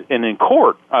 And in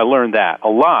court, I learned that a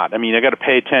lot. I mean, I got to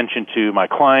pay attention to my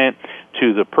client,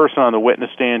 to the person on the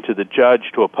witness stand, to the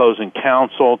judge, to opposing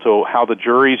counsel, to how the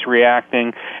jury's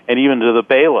reacting, and even to the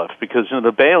bailiff, because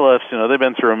the bailiffs, they've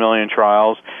been through a million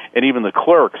trials, and even the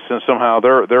clerks, and somehow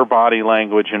their body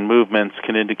language and movements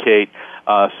can indicate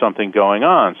something going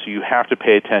on. So you have to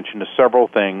pay attention to several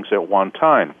things at one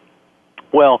time.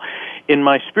 Well, in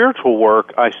my spiritual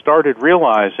work, I started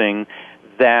realizing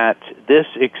that this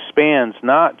expands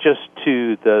not just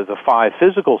to the five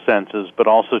physical senses, but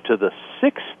also to the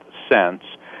sixth sense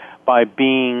by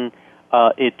being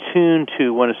attuned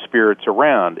to when a spirit's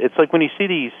around. It's like when you see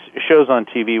these shows on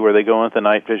TV where they go with the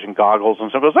night vision goggles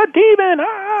and someone goes, "A demon!"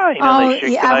 They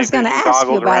shake the night vision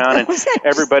goggles around and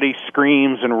everybody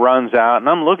screams and runs out. And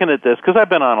I'm looking at this because I've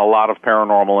been on a lot of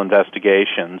paranormal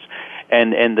investigations.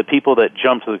 And the people that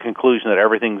jump to the conclusion that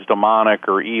everything's demonic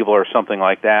or evil or something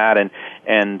like that,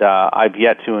 and I've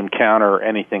yet to encounter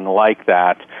anything like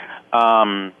that.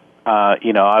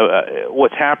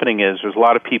 What's happening is there's a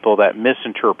lot of people that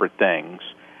misinterpret things,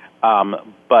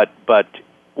 but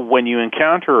when you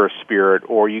encounter a spirit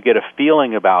or you get a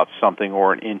feeling about something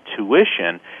or an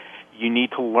intuition, you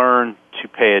need to learn to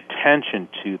pay attention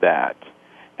to that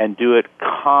and do it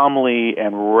calmly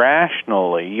and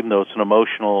rationally, even though it's an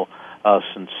emotional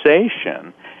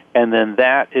sensation, and then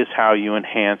that is how you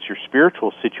enhance your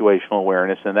spiritual situational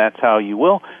awareness, and that's how you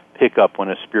will pick up when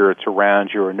a spirit's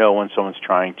around you or know when someone's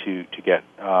trying to get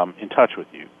in touch with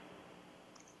you.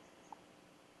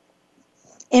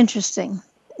 Interesting.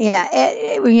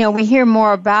 Yeah, we hear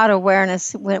more about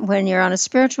awareness when you're on a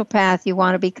spiritual path. You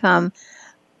want to become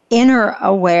inner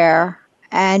aware,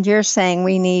 and you're saying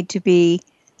we need to be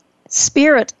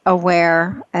spirit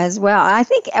aware as well. I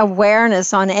think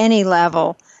awareness on any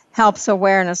level helps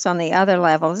awareness on the other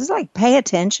levels. It's like pay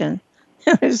attention.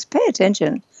 Just pay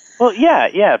attention. Well,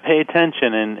 yeah, pay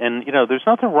attention. And there's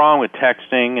nothing wrong with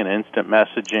texting and instant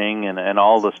messaging and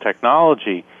all this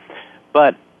technology.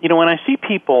 But, when I see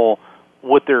people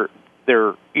with their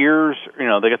ears,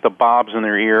 they got the bobs in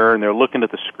their ear and they're looking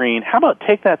at the screen, how about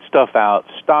take that stuff out,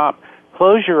 stop,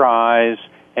 close your eyes,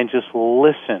 and just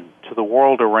listen to the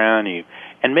world around you,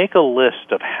 and make a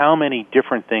list of how many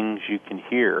different things you can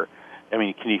hear. I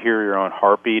mean, can you hear your own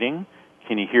heart beating?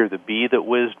 Can you hear the bee that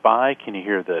whizzed by? Can you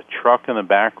hear the truck in the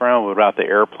background? What about the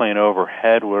airplane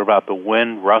overhead? What about the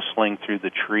wind rustling through the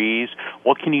trees?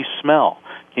 What can you smell?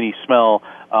 Can you smell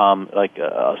like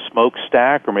a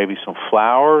smokestack or maybe some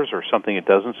flowers or something that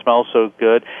doesn't smell so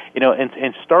good?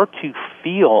 And start to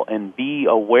feel and be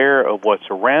aware of what's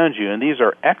around you. And these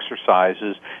are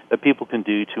exercises that people can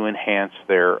do to enhance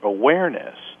their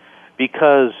awareness.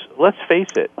 Because, let's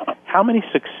face it, how many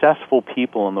successful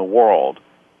people in the world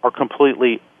are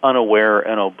completely unaware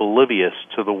and oblivious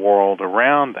to the world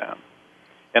around them?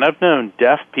 And I've known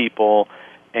deaf people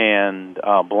and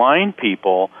blind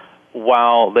people,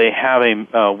 while they have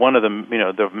one of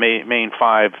the main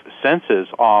five senses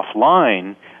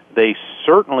offline, they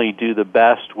certainly do the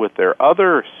best with their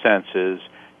other senses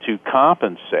to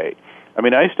compensate. I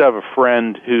mean, I used to have a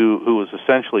friend who was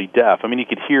essentially deaf. I mean, he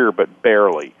could hear but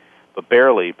barely.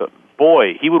 But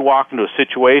boy, he would walk into a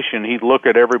situation, he'd look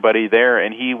at everybody there,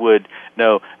 and he would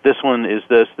know, this one is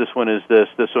this one is this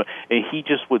one, and he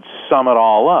just would sum it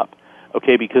all up,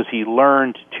 okay, because he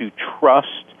learned to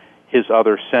trust his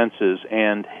other senses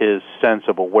and his sense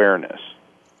of awareness.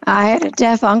 I had a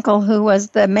deaf uncle who was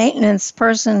the maintenance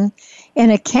person in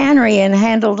a cannery and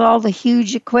handled all the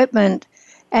huge equipment,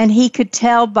 and he could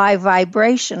tell by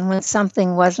vibration when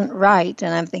something wasn't right,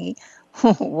 and I'm thinking,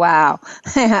 oh, wow,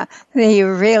 you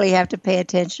really have to pay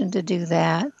attention to do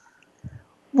that.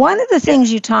 One of the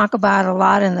things you talk about a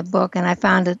lot in the book, and I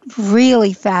found it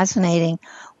really fascinating,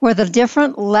 were the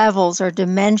different levels or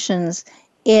dimensions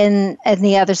in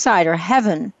the other side, or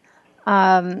heaven.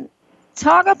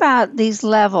 Talk about these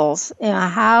levels.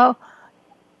 Talk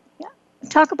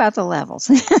about the levels.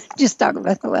 Just talk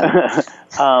about the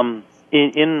levels.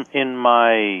 In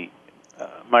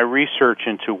my research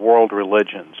into world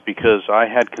religions, because I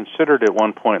had considered at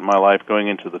one point in my life going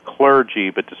into the clergy,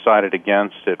 but decided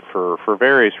against it for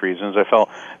various reasons. I felt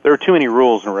there were too many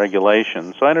rules and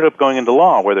regulations, so I ended up going into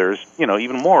law, where there's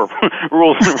even more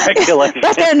rules and regulations.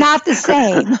 But they're not the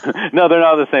same. No, they're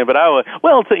not the same. But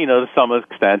to some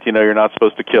extent, you're not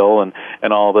supposed to kill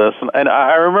and all this. And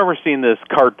I remember seeing this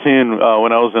cartoon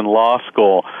when I was in law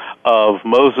school of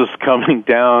Moses coming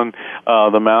down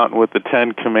the mountain with the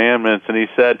 10 Commandments, and he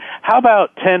said, how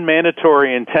about 10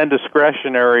 mandatory and 10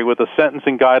 discretionary with a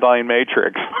sentencing guideline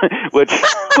matrix? Which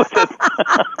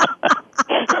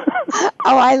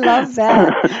oh, I love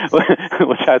that.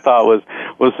 Which I thought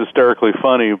was hysterically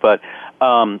funny. But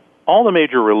all the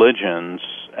major religions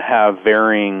have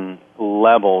varying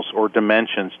levels or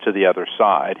dimensions to the other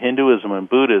side. Hinduism and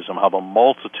Buddhism have a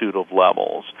multitude of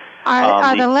levels.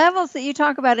 Are the levels that you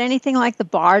talk about anything like the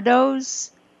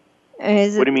bardos? What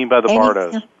do you mean by the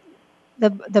bardos?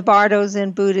 The bardos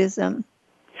in Buddhism.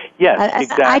 Yes,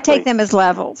 exactly. I take them as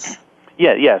levels.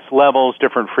 Yeah, yes, levels,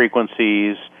 different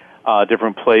frequencies,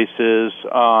 different places.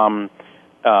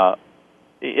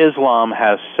 Islam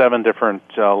has 7 different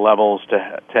levels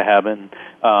to heaven.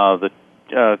 The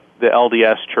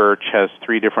LDS Church has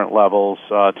 3 different levels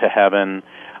to heaven.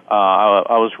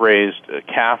 I was raised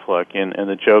Catholic, and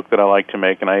the joke that I like to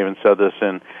make, and I even said this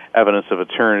in Evidence of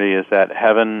Eternity, is that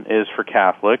heaven is for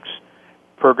Catholics,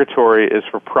 purgatory is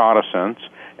for Protestants,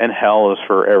 and hell is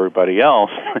for everybody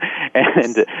else.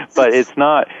 But it's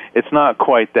not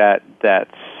quite that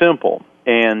simple.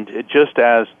 And just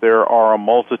as there are a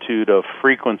multitude of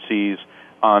frequencies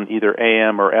on either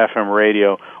AM or FM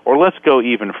radio, or let's go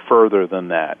even further than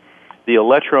that, the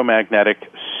electromagnetic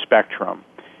spectrum.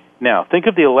 Now, think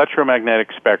of the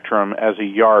electromagnetic spectrum as a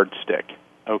yardstick,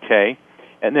 okay?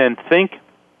 And then think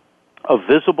of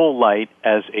visible light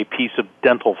as a piece of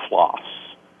dental floss.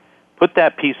 Put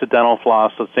that piece of dental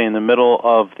floss, let's say, in the middle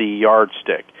of the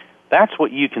yardstick. That's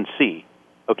what you can see,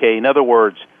 okay? In other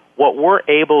words, what we're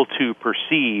able to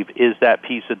perceive is that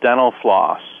piece of dental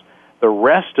floss. The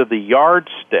rest of the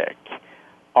yardstick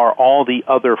are all the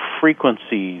other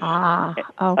frequencies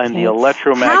and the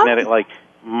electromagnetic, like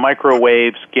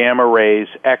microwaves, gamma rays,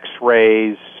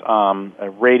 X-rays,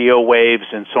 radio waves,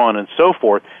 and so on and so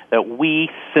forth, that we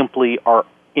simply are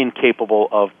incapable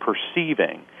of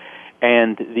perceiving.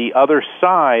 And the other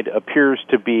side appears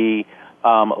to be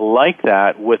like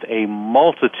that with a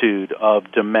multitude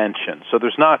of dimensions. So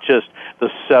there's not just the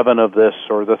 7 of this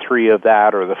or the 3 of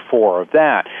that or the 4 of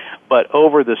that, but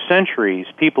over the centuries,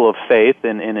 people of faith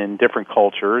and in different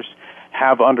cultures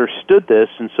have understood this,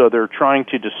 and so they're trying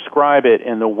to describe it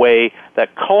in the way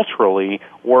that culturally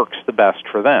works the best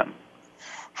for them.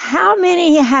 How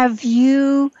many have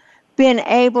you been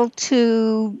able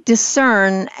to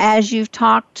discern as you've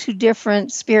talked to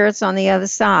different spirits on the other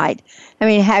side? I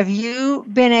mean, have you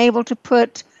been able to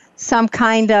put some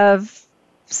kind of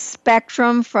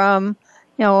spectrum from,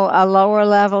 a lower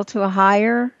level to a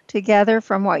higher together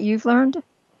from what you've learned?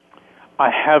 I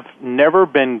have never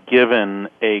been given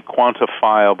a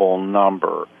quantifiable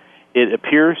number. It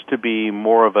appears to be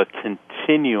more of a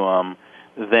continuum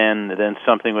than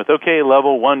something with, okay,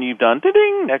 level 1 you've done,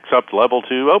 ding, next up to level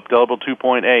 2, level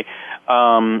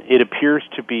 2.8. It appears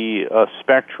to be a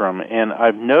spectrum, and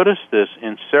I've noticed this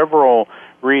in several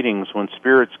readings when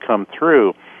spirits come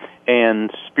through,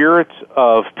 and spirits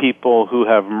of people who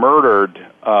have murdered,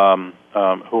 who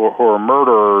are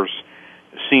murderers,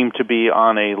 seem to be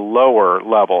on a lower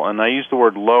level. And I use the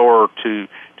word lower to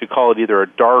call it either a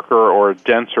darker or a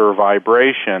denser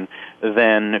vibration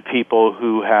than people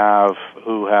who have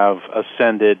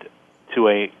ascended to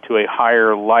a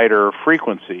higher, lighter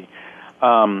frequency.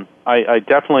 I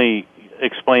definitely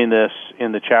explain this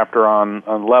in the chapter on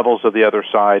levels of the other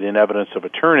side in Evidence of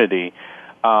Eternity.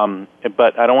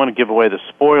 But I don't want to give away the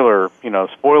spoiler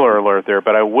alert there,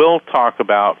 but I will talk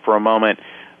about for a moment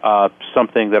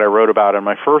something that I wrote about in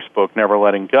my first book, Never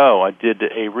Letting Go. I did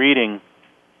a reading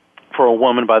for a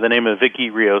woman by the name of Vicky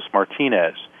Rios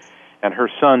Martinez, and her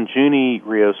son, Junie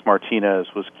Rios Martinez,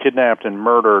 was kidnapped and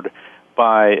murdered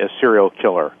by a serial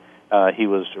killer. He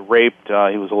was raped,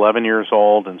 he was 11 years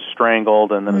old and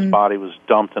strangled, and then his body was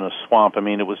dumped in a swamp. I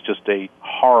mean, it was just a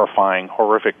horrifying,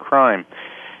 horrific crime.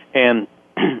 And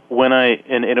and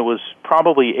it was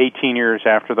probably 18 years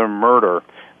after the murder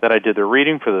that I did the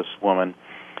reading for this woman.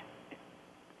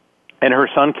 And her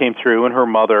son came through, and her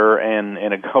mother, and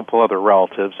a couple other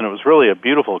relatives, and it was really a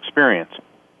beautiful experience.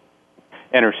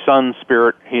 And her son's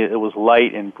spirit, it was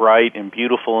light and bright and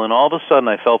beautiful, and all of a sudden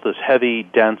I felt this heavy,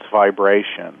 dense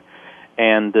vibration.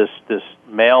 And this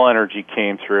male energy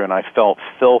came through, and I felt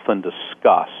filth and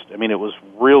disgust. I mean, it was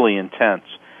really intense.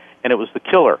 And it was the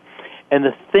killer. And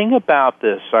the thing about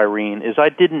this, Irene, is I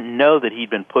didn't know that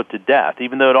he'd been put to death.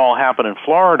 Even though it all happened in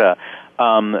Florida,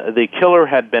 the killer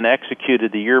had been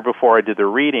executed the year before I did the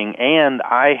reading, and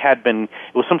it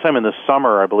was sometime in the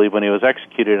summer, I believe, when he was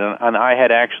executed, and I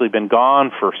had actually been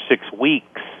gone for 6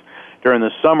 weeks during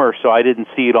the summer, so I didn't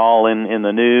see it all in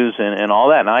the news and all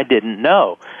that, and I didn't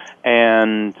know.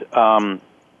 And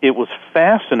it was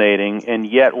fascinating, and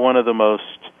yet one of the most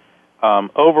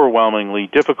overwhelmingly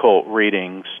difficult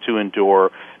readings to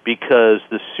endure, because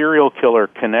the serial killer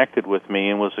connected with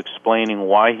me and was explaining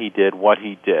why he did what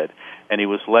he did. And he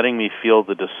was letting me feel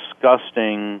the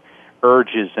disgusting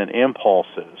urges and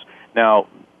impulses. Now,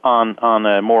 on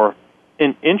a more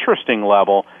interesting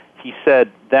level, he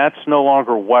said, that's no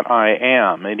longer what I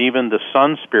am. And even the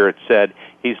Sun Spirit said,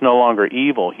 he's no longer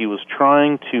evil. He was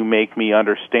trying to make me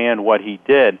understand what he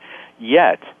did,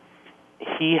 yet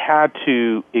he had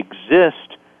to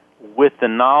exist with the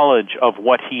knowledge of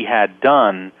what he had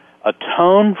done,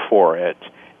 atone for it,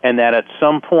 and that at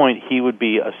some point he would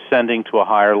be ascending to a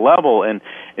higher level. And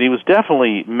he was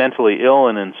definitely mentally ill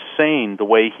and insane the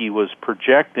way he was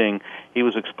projecting. He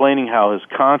was explaining how his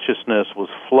consciousness was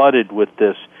flooded with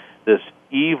this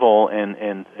evil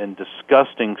and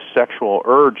disgusting sexual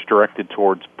urge directed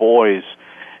towards boys.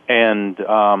 And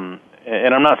I'm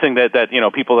not saying that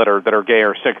people that are gay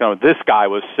are sick. No, this guy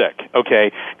was sick,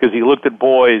 okay, because he looked at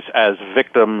boys as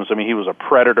victims. I mean, he was a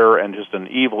predator and just an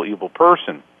evil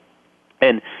person.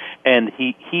 And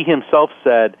he himself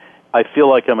said, I feel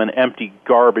like I'm an empty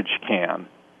garbage can.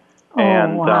 Oh,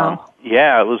 and wow.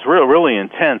 It was really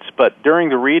intense. But during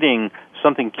the reading,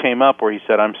 something came up where he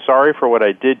said, I'm sorry for what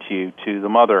I did to you, to the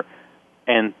mother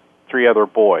and 3 other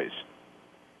boys.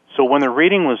 So when the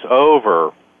reading was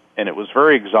over, and it was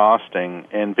very exhausting,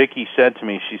 and Vicki said to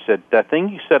me, she said, that thing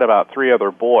you said about 3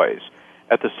 other boys,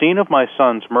 at the scene of my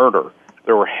son's murder,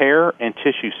 there were hair and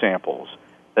tissue samples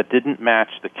that didn't match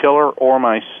the killer or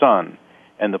my son,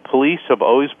 and the police have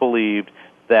always believed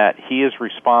that he is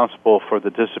responsible for the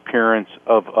disappearance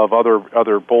of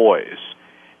other boys.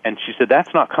 And she said,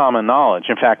 that's not common knowledge.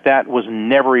 In fact, that was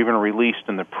never even released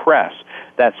in the press.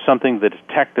 That's something the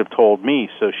detective told me.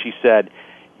 So she said,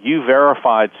 you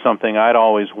verified something I'd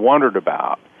always wondered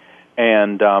about.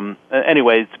 And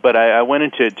anyways, but I went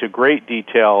into great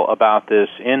detail about this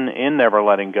in Never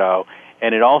Letting Go,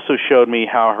 and it also showed me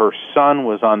how her son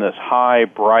was on this high,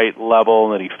 bright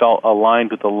level, and that he felt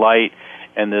aligned with the light,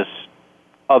 and this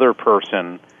other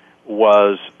person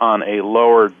was on a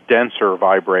lower, denser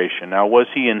vibration. Now, was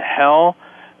he in hell?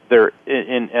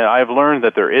 I've learned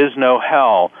that there is no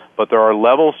hell, but there are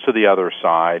levels to the other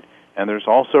side, and there's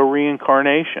also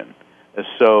reincarnation.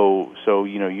 So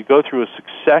you go through a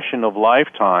succession of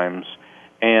lifetimes,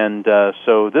 and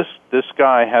so this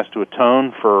guy has to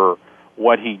atone for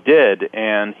what he did,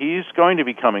 and he's going to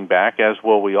be coming back, as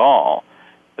will we all.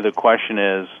 The question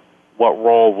is, what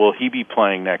role will he be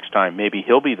playing next time? Maybe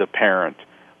he'll be the parent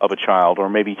of a child, or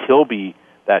maybe he'll be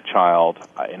that child.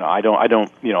 I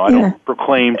don't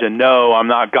proclaim to know. I'm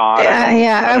not God.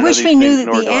 I wish we knew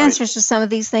the answers to some of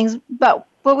these things, but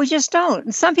we just don't.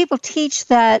 And some people teach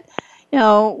that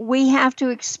we have to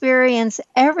experience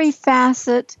every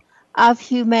facet of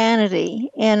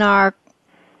humanity in our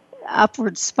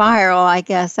upward spiral, I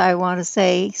guess I want to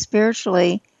say,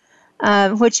 spiritually,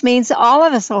 which means all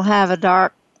of us will have a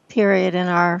dark period in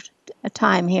our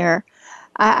time here.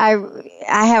 I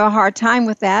have a hard time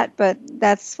with that, but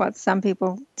that's what some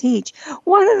people teach.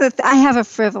 I have a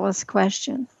frivolous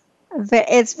question.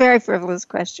 It's a very frivolous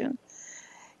question.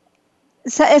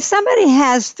 So if somebody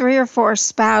has 3 or 4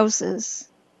 spouses,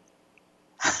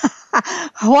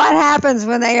 what happens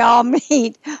when they all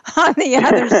meet on the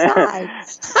other side?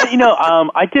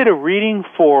 I did a reading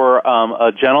for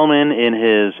a gentleman in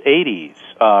his 80s,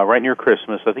 right near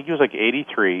Christmas. I think he was like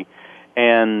 83.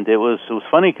 And it was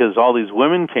funny because all these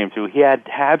women came through. He had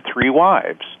 3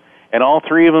 wives, and all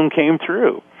 3 of them came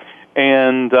through.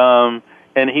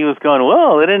 And he was going,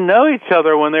 well, they didn't know each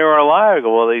other when they were alive. I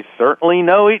go, well, they certainly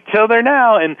know each other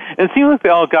now. And it seemed like they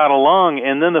all got along.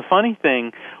 And then the funny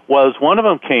thing was one of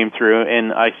them came through,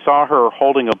 and I saw her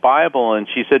holding a Bible, and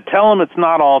she said, tell him it's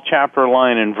not all chapter,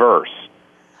 line, and verse.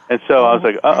 And so I was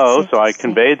like, uh-oh. So I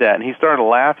conveyed that. And he started to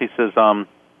laugh. He says, I'm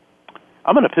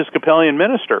an Episcopalian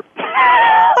minister.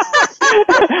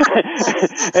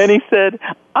 And he said,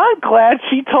 I'm glad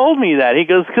she told me that. He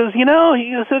goes, because, he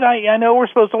said, I know we're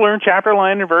supposed to learn chapter,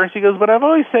 line, and verse. He goes, but I've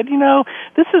always said,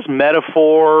 this is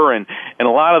metaphor, and a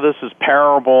lot of this is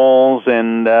parables.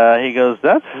 And he goes,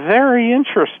 that's very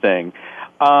interesting.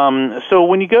 So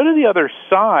when you go to the other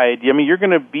side, you're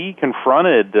going to be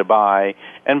confronted by,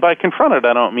 and by confronted,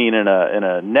 I don't mean in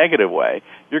a negative way.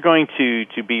 You're going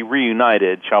to be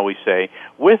reunited, shall we say,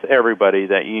 with everybody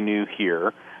that you knew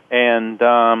here. And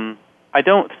I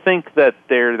don't think that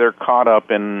they're caught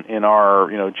up in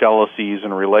our jealousies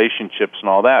and relationships and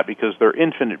all that, because they're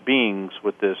infinite beings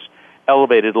with this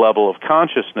elevated level of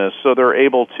consciousness, so they're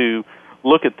able to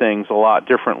look at things a lot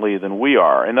differently than we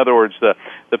are. In other words,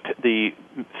 the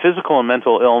physical and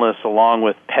mental illness, along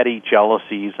with petty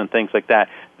jealousies and things like that,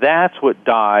 that's what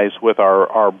dies with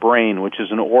our brain, which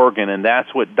is an organ, and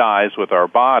that's what dies with our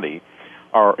body.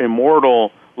 Our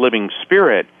immortal living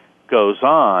spirit goes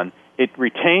on. It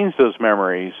retains those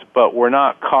memories, but we're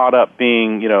not caught up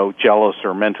being, jealous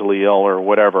or mentally ill or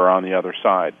whatever on the other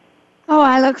side. Oh,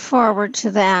 I look forward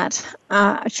to that.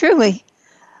 Truly.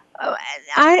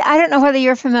 I don't know whether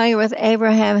you're familiar with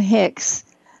Abraham Hicks.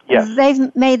 Yes.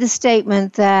 They've made the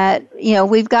statement that,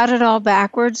 we've got it all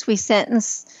backwards. We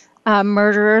sentence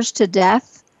murderers to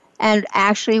death, and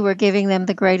actually we're giving them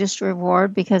the greatest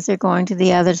reward because they're going to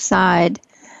the other side.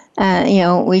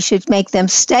 We should make them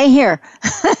stay here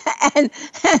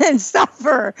and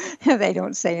suffer. They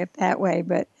don't say it that way,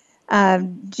 but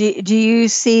do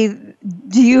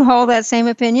you hold that same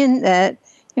opinion that,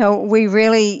 we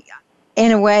really,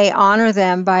 in a way, honor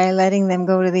them by letting them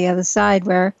go to the other side,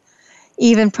 where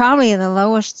even probably in the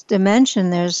lowest dimension,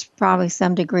 there's probably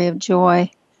some degree of joy,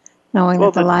 knowing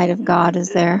that the light of God is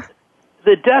there.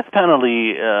 The death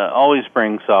penalty always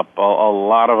brings up a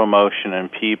lot of emotion in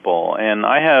people, and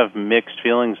I have mixed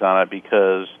feelings on it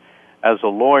because, as a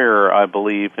lawyer, I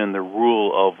believe in the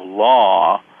rule of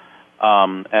law.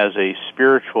 As a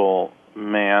spiritual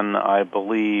man, I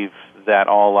believe that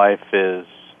all life is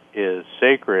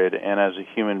sacred, and as a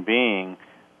human being,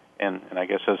 and I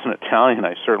guess as an Italian,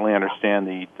 I certainly understand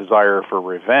the desire for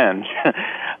revenge.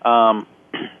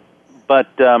 But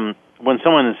when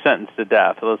someone is sentenced to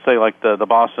death, let's say like the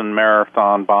Boston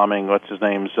Marathon bombing, what's his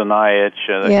name, Zaniach,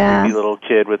 that creepy little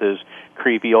kid with his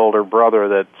creepy older brother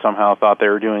that somehow thought they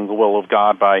were doing the will of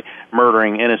God by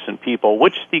murdering innocent people,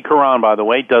 which the Quran, by the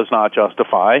way, does not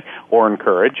justify or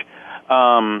encourage.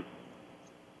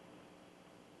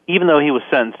 Even though he was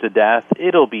sentenced to death,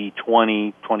 it'll be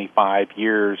 20, 25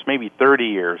 years, maybe 30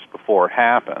 years before it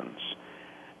happens.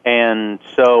 And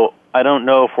so I don't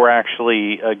know if we're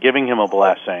actually giving him a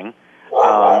blessing.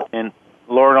 And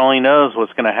Lord only knows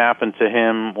what's going to happen to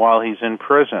him while he's in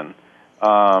prison.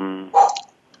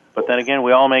 But then again,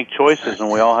 we all make choices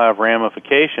and we all have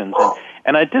ramifications.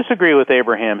 And I disagree with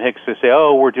Abraham Hicks to say,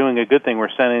 we're doing a good thing,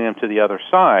 we're sending them to the other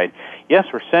side. Yes,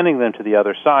 we're sending them to the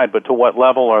other side, but to what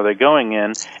level are they going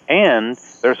in? And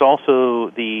there's also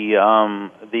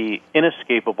the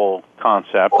inescapable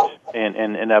concept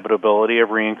and inevitability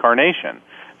of reincarnation.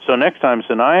 So next time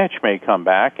Zaniach may come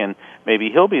back, and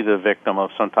maybe he'll be the victim of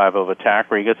some type of attack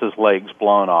where he gets his legs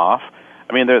blown off.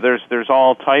 I mean, there's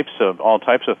all types of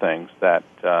things that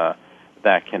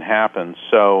can happen.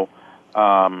 So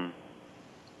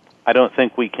I don't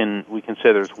think we can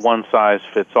say there's one size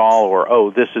fits all,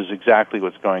 or this is exactly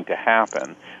what's going to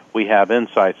happen. We have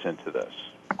insights into this.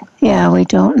 Yeah, we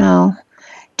don't know.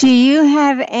 Do you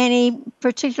have any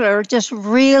particular, just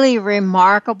really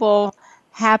remarkable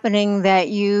happening that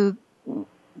you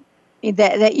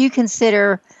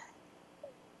consider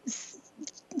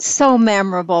so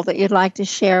memorable that you'd like to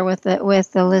share with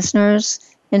the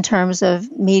listeners in terms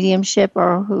of mediumship,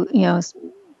 or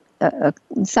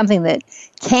something that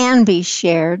can be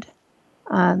shared?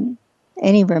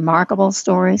 Any remarkable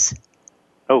stories?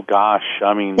 Oh gosh,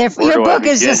 I mean, your book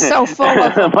is just so full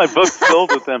of them. My book's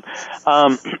filled with them.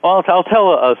 Well, I'll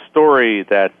tell a story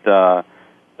that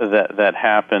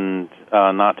happened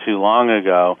not too long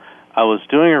ago. I was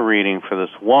doing a reading for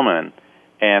this woman,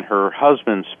 and her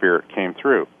husband's spirit came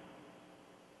through.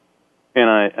 And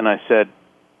I said,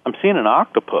 I'm seeing an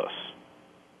octopus.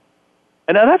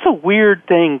 And now that's a weird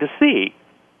thing to see.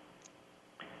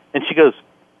 And she goes,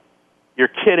 you're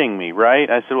kidding me, right?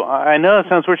 I said, well, I know it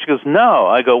sounds weird. She goes, no.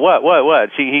 I go, what?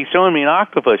 He's showing me an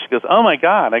octopus. She goes, oh my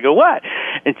God. I go, what?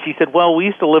 And she said, well, we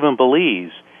used to live in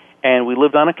Belize, and we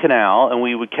lived on a canal, and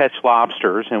we would catch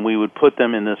lobsters, and we would put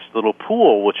them in this little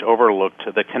pool which overlooked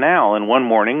the canal. And one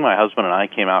morning, my husband and I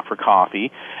came out for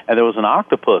coffee, and there was an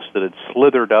octopus that had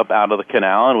slithered up out of the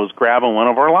canal and was grabbing one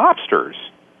of our lobsters.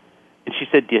 And she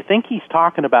said, do you think he's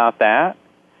talking about that?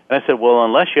 And I said, well,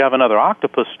 unless you have another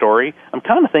octopus story, I'm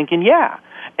kind of thinking, yeah.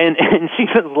 And she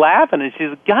was laughing, and she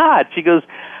said, God, she goes,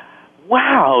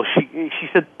 wow. She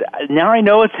said, now I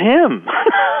know it's him.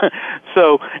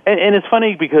 So, and it's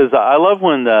funny because I love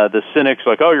when the cynics are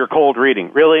like, oh, you're cold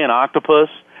reading. Really, an octopus?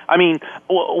 I mean,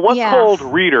 what cold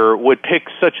reader would pick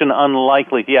such an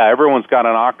unlikely, everyone's got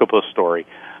an octopus story.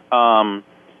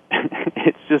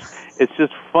 It's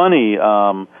just funny.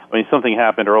 I mean, something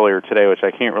happened earlier today, which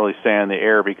I can't really say on the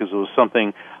air because it was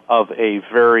something of a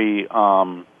very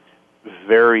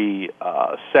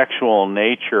sexual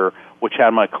nature, which had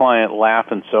my client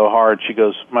laughing so hard. She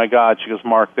goes, my God, she goes,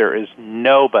 Mark, there is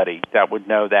nobody that would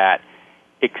know that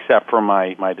except for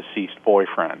my deceased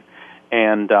boyfriend.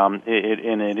 And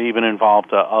it even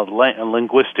involved a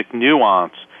linguistic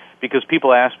nuance, because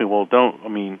people ask me, well,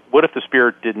 what if the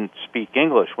spirit didn't speak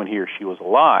English when he or she was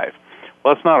alive?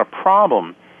 Well, that's not a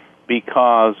problem,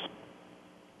 because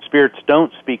spirits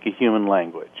don't speak a human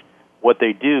language. What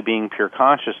they do, being pure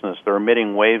consciousness, they're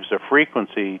emitting waves of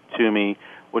frequency to me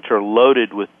which are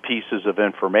loaded with pieces of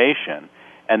information.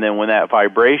 And then when that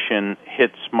vibration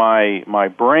hits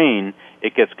my brain,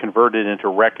 it gets converted into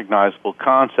recognizable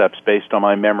concepts based on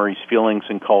my memories, feelings,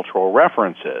 and cultural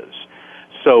references.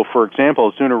 So, for example, I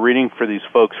was doing a reading for these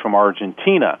folks from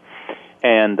Argentina,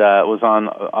 and it was on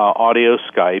audio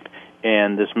Skype,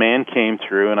 and this man came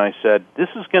through, and I said, this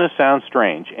is going to sound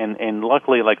strange. And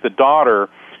luckily, like the daughter,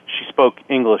 she spoke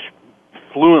English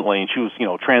fluently, and she was,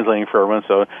 translating for everyone,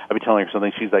 so I'd be telling her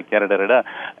something, she's like, da-da-da-da-da.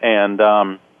 And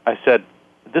I said,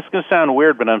 this is going to sound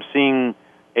weird, but I'm seeing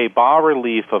a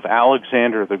bas-relief of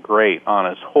Alexander the Great on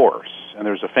his horse. And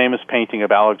there's a famous painting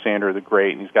of Alexander the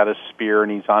Great, and he's got a spear,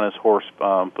 and he's on his horse,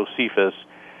 Bocephus,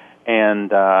 and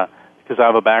because I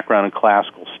have a background in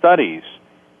classical studies.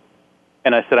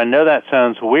 And I said, I know that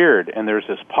sounds weird. And there's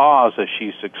this pause as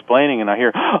she's explaining, and I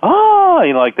hear,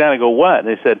 like that. I go, what? And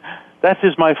they said, that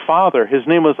is my father. His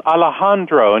name was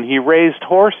Alejandro, and he raised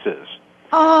horses.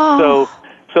 Oh.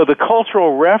 So the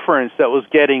cultural reference that was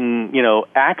getting,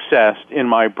 accessed in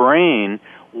my brain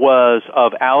was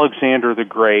of Alexander the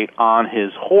Great on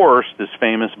his horse, this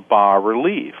famous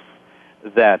bas-relief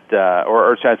that,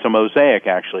 or it's a mosaic,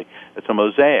 actually. It's a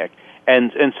mosaic.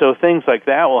 And so things like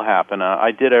that will happen.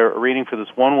 I did a reading for this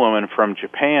one woman from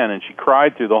Japan, and she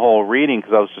cried through the whole reading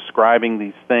because I was describing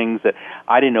these things that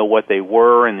I didn't know what they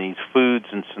were, and these foods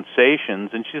and sensations.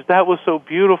 And she said, that was so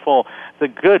beautiful. I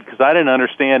said, good, because I didn't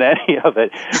understand any of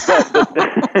it.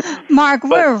 Mark,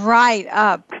 we're right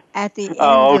up at the end.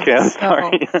 Oh, okay, I'm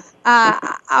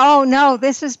sorry. No,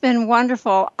 this has been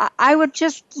wonderful. I would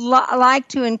just like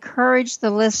to encourage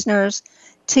the listeners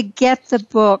to get the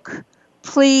book.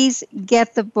 Please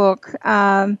get the book,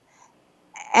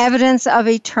 Evidence of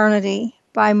Eternity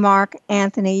by Mark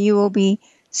Anthony. You will be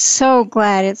so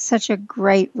glad. It's such a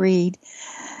great read.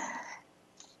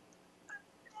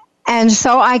 And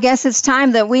so I guess it's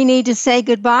time that we need to say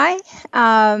goodbye.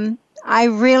 I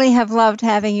really have loved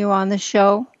having you on the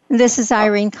show. This is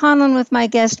Irene Conlon with my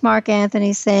guest Mark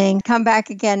Anthony saying, come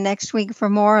back again next week for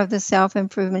more of the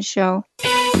Self-Improvement Show.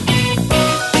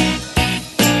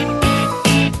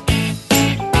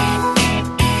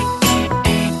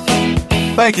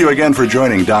 Thank you again for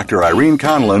joining Dr. Irene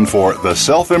Conlon for The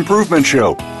Self-Improvement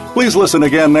Show. Please listen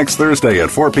again next Thursday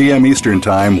at 4 p.m. Eastern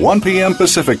Time, 1 p.m.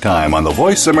 Pacific Time on the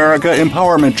Voice America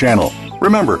Empowerment Channel.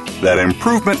 Remember that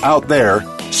improvement out there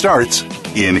starts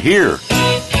in here.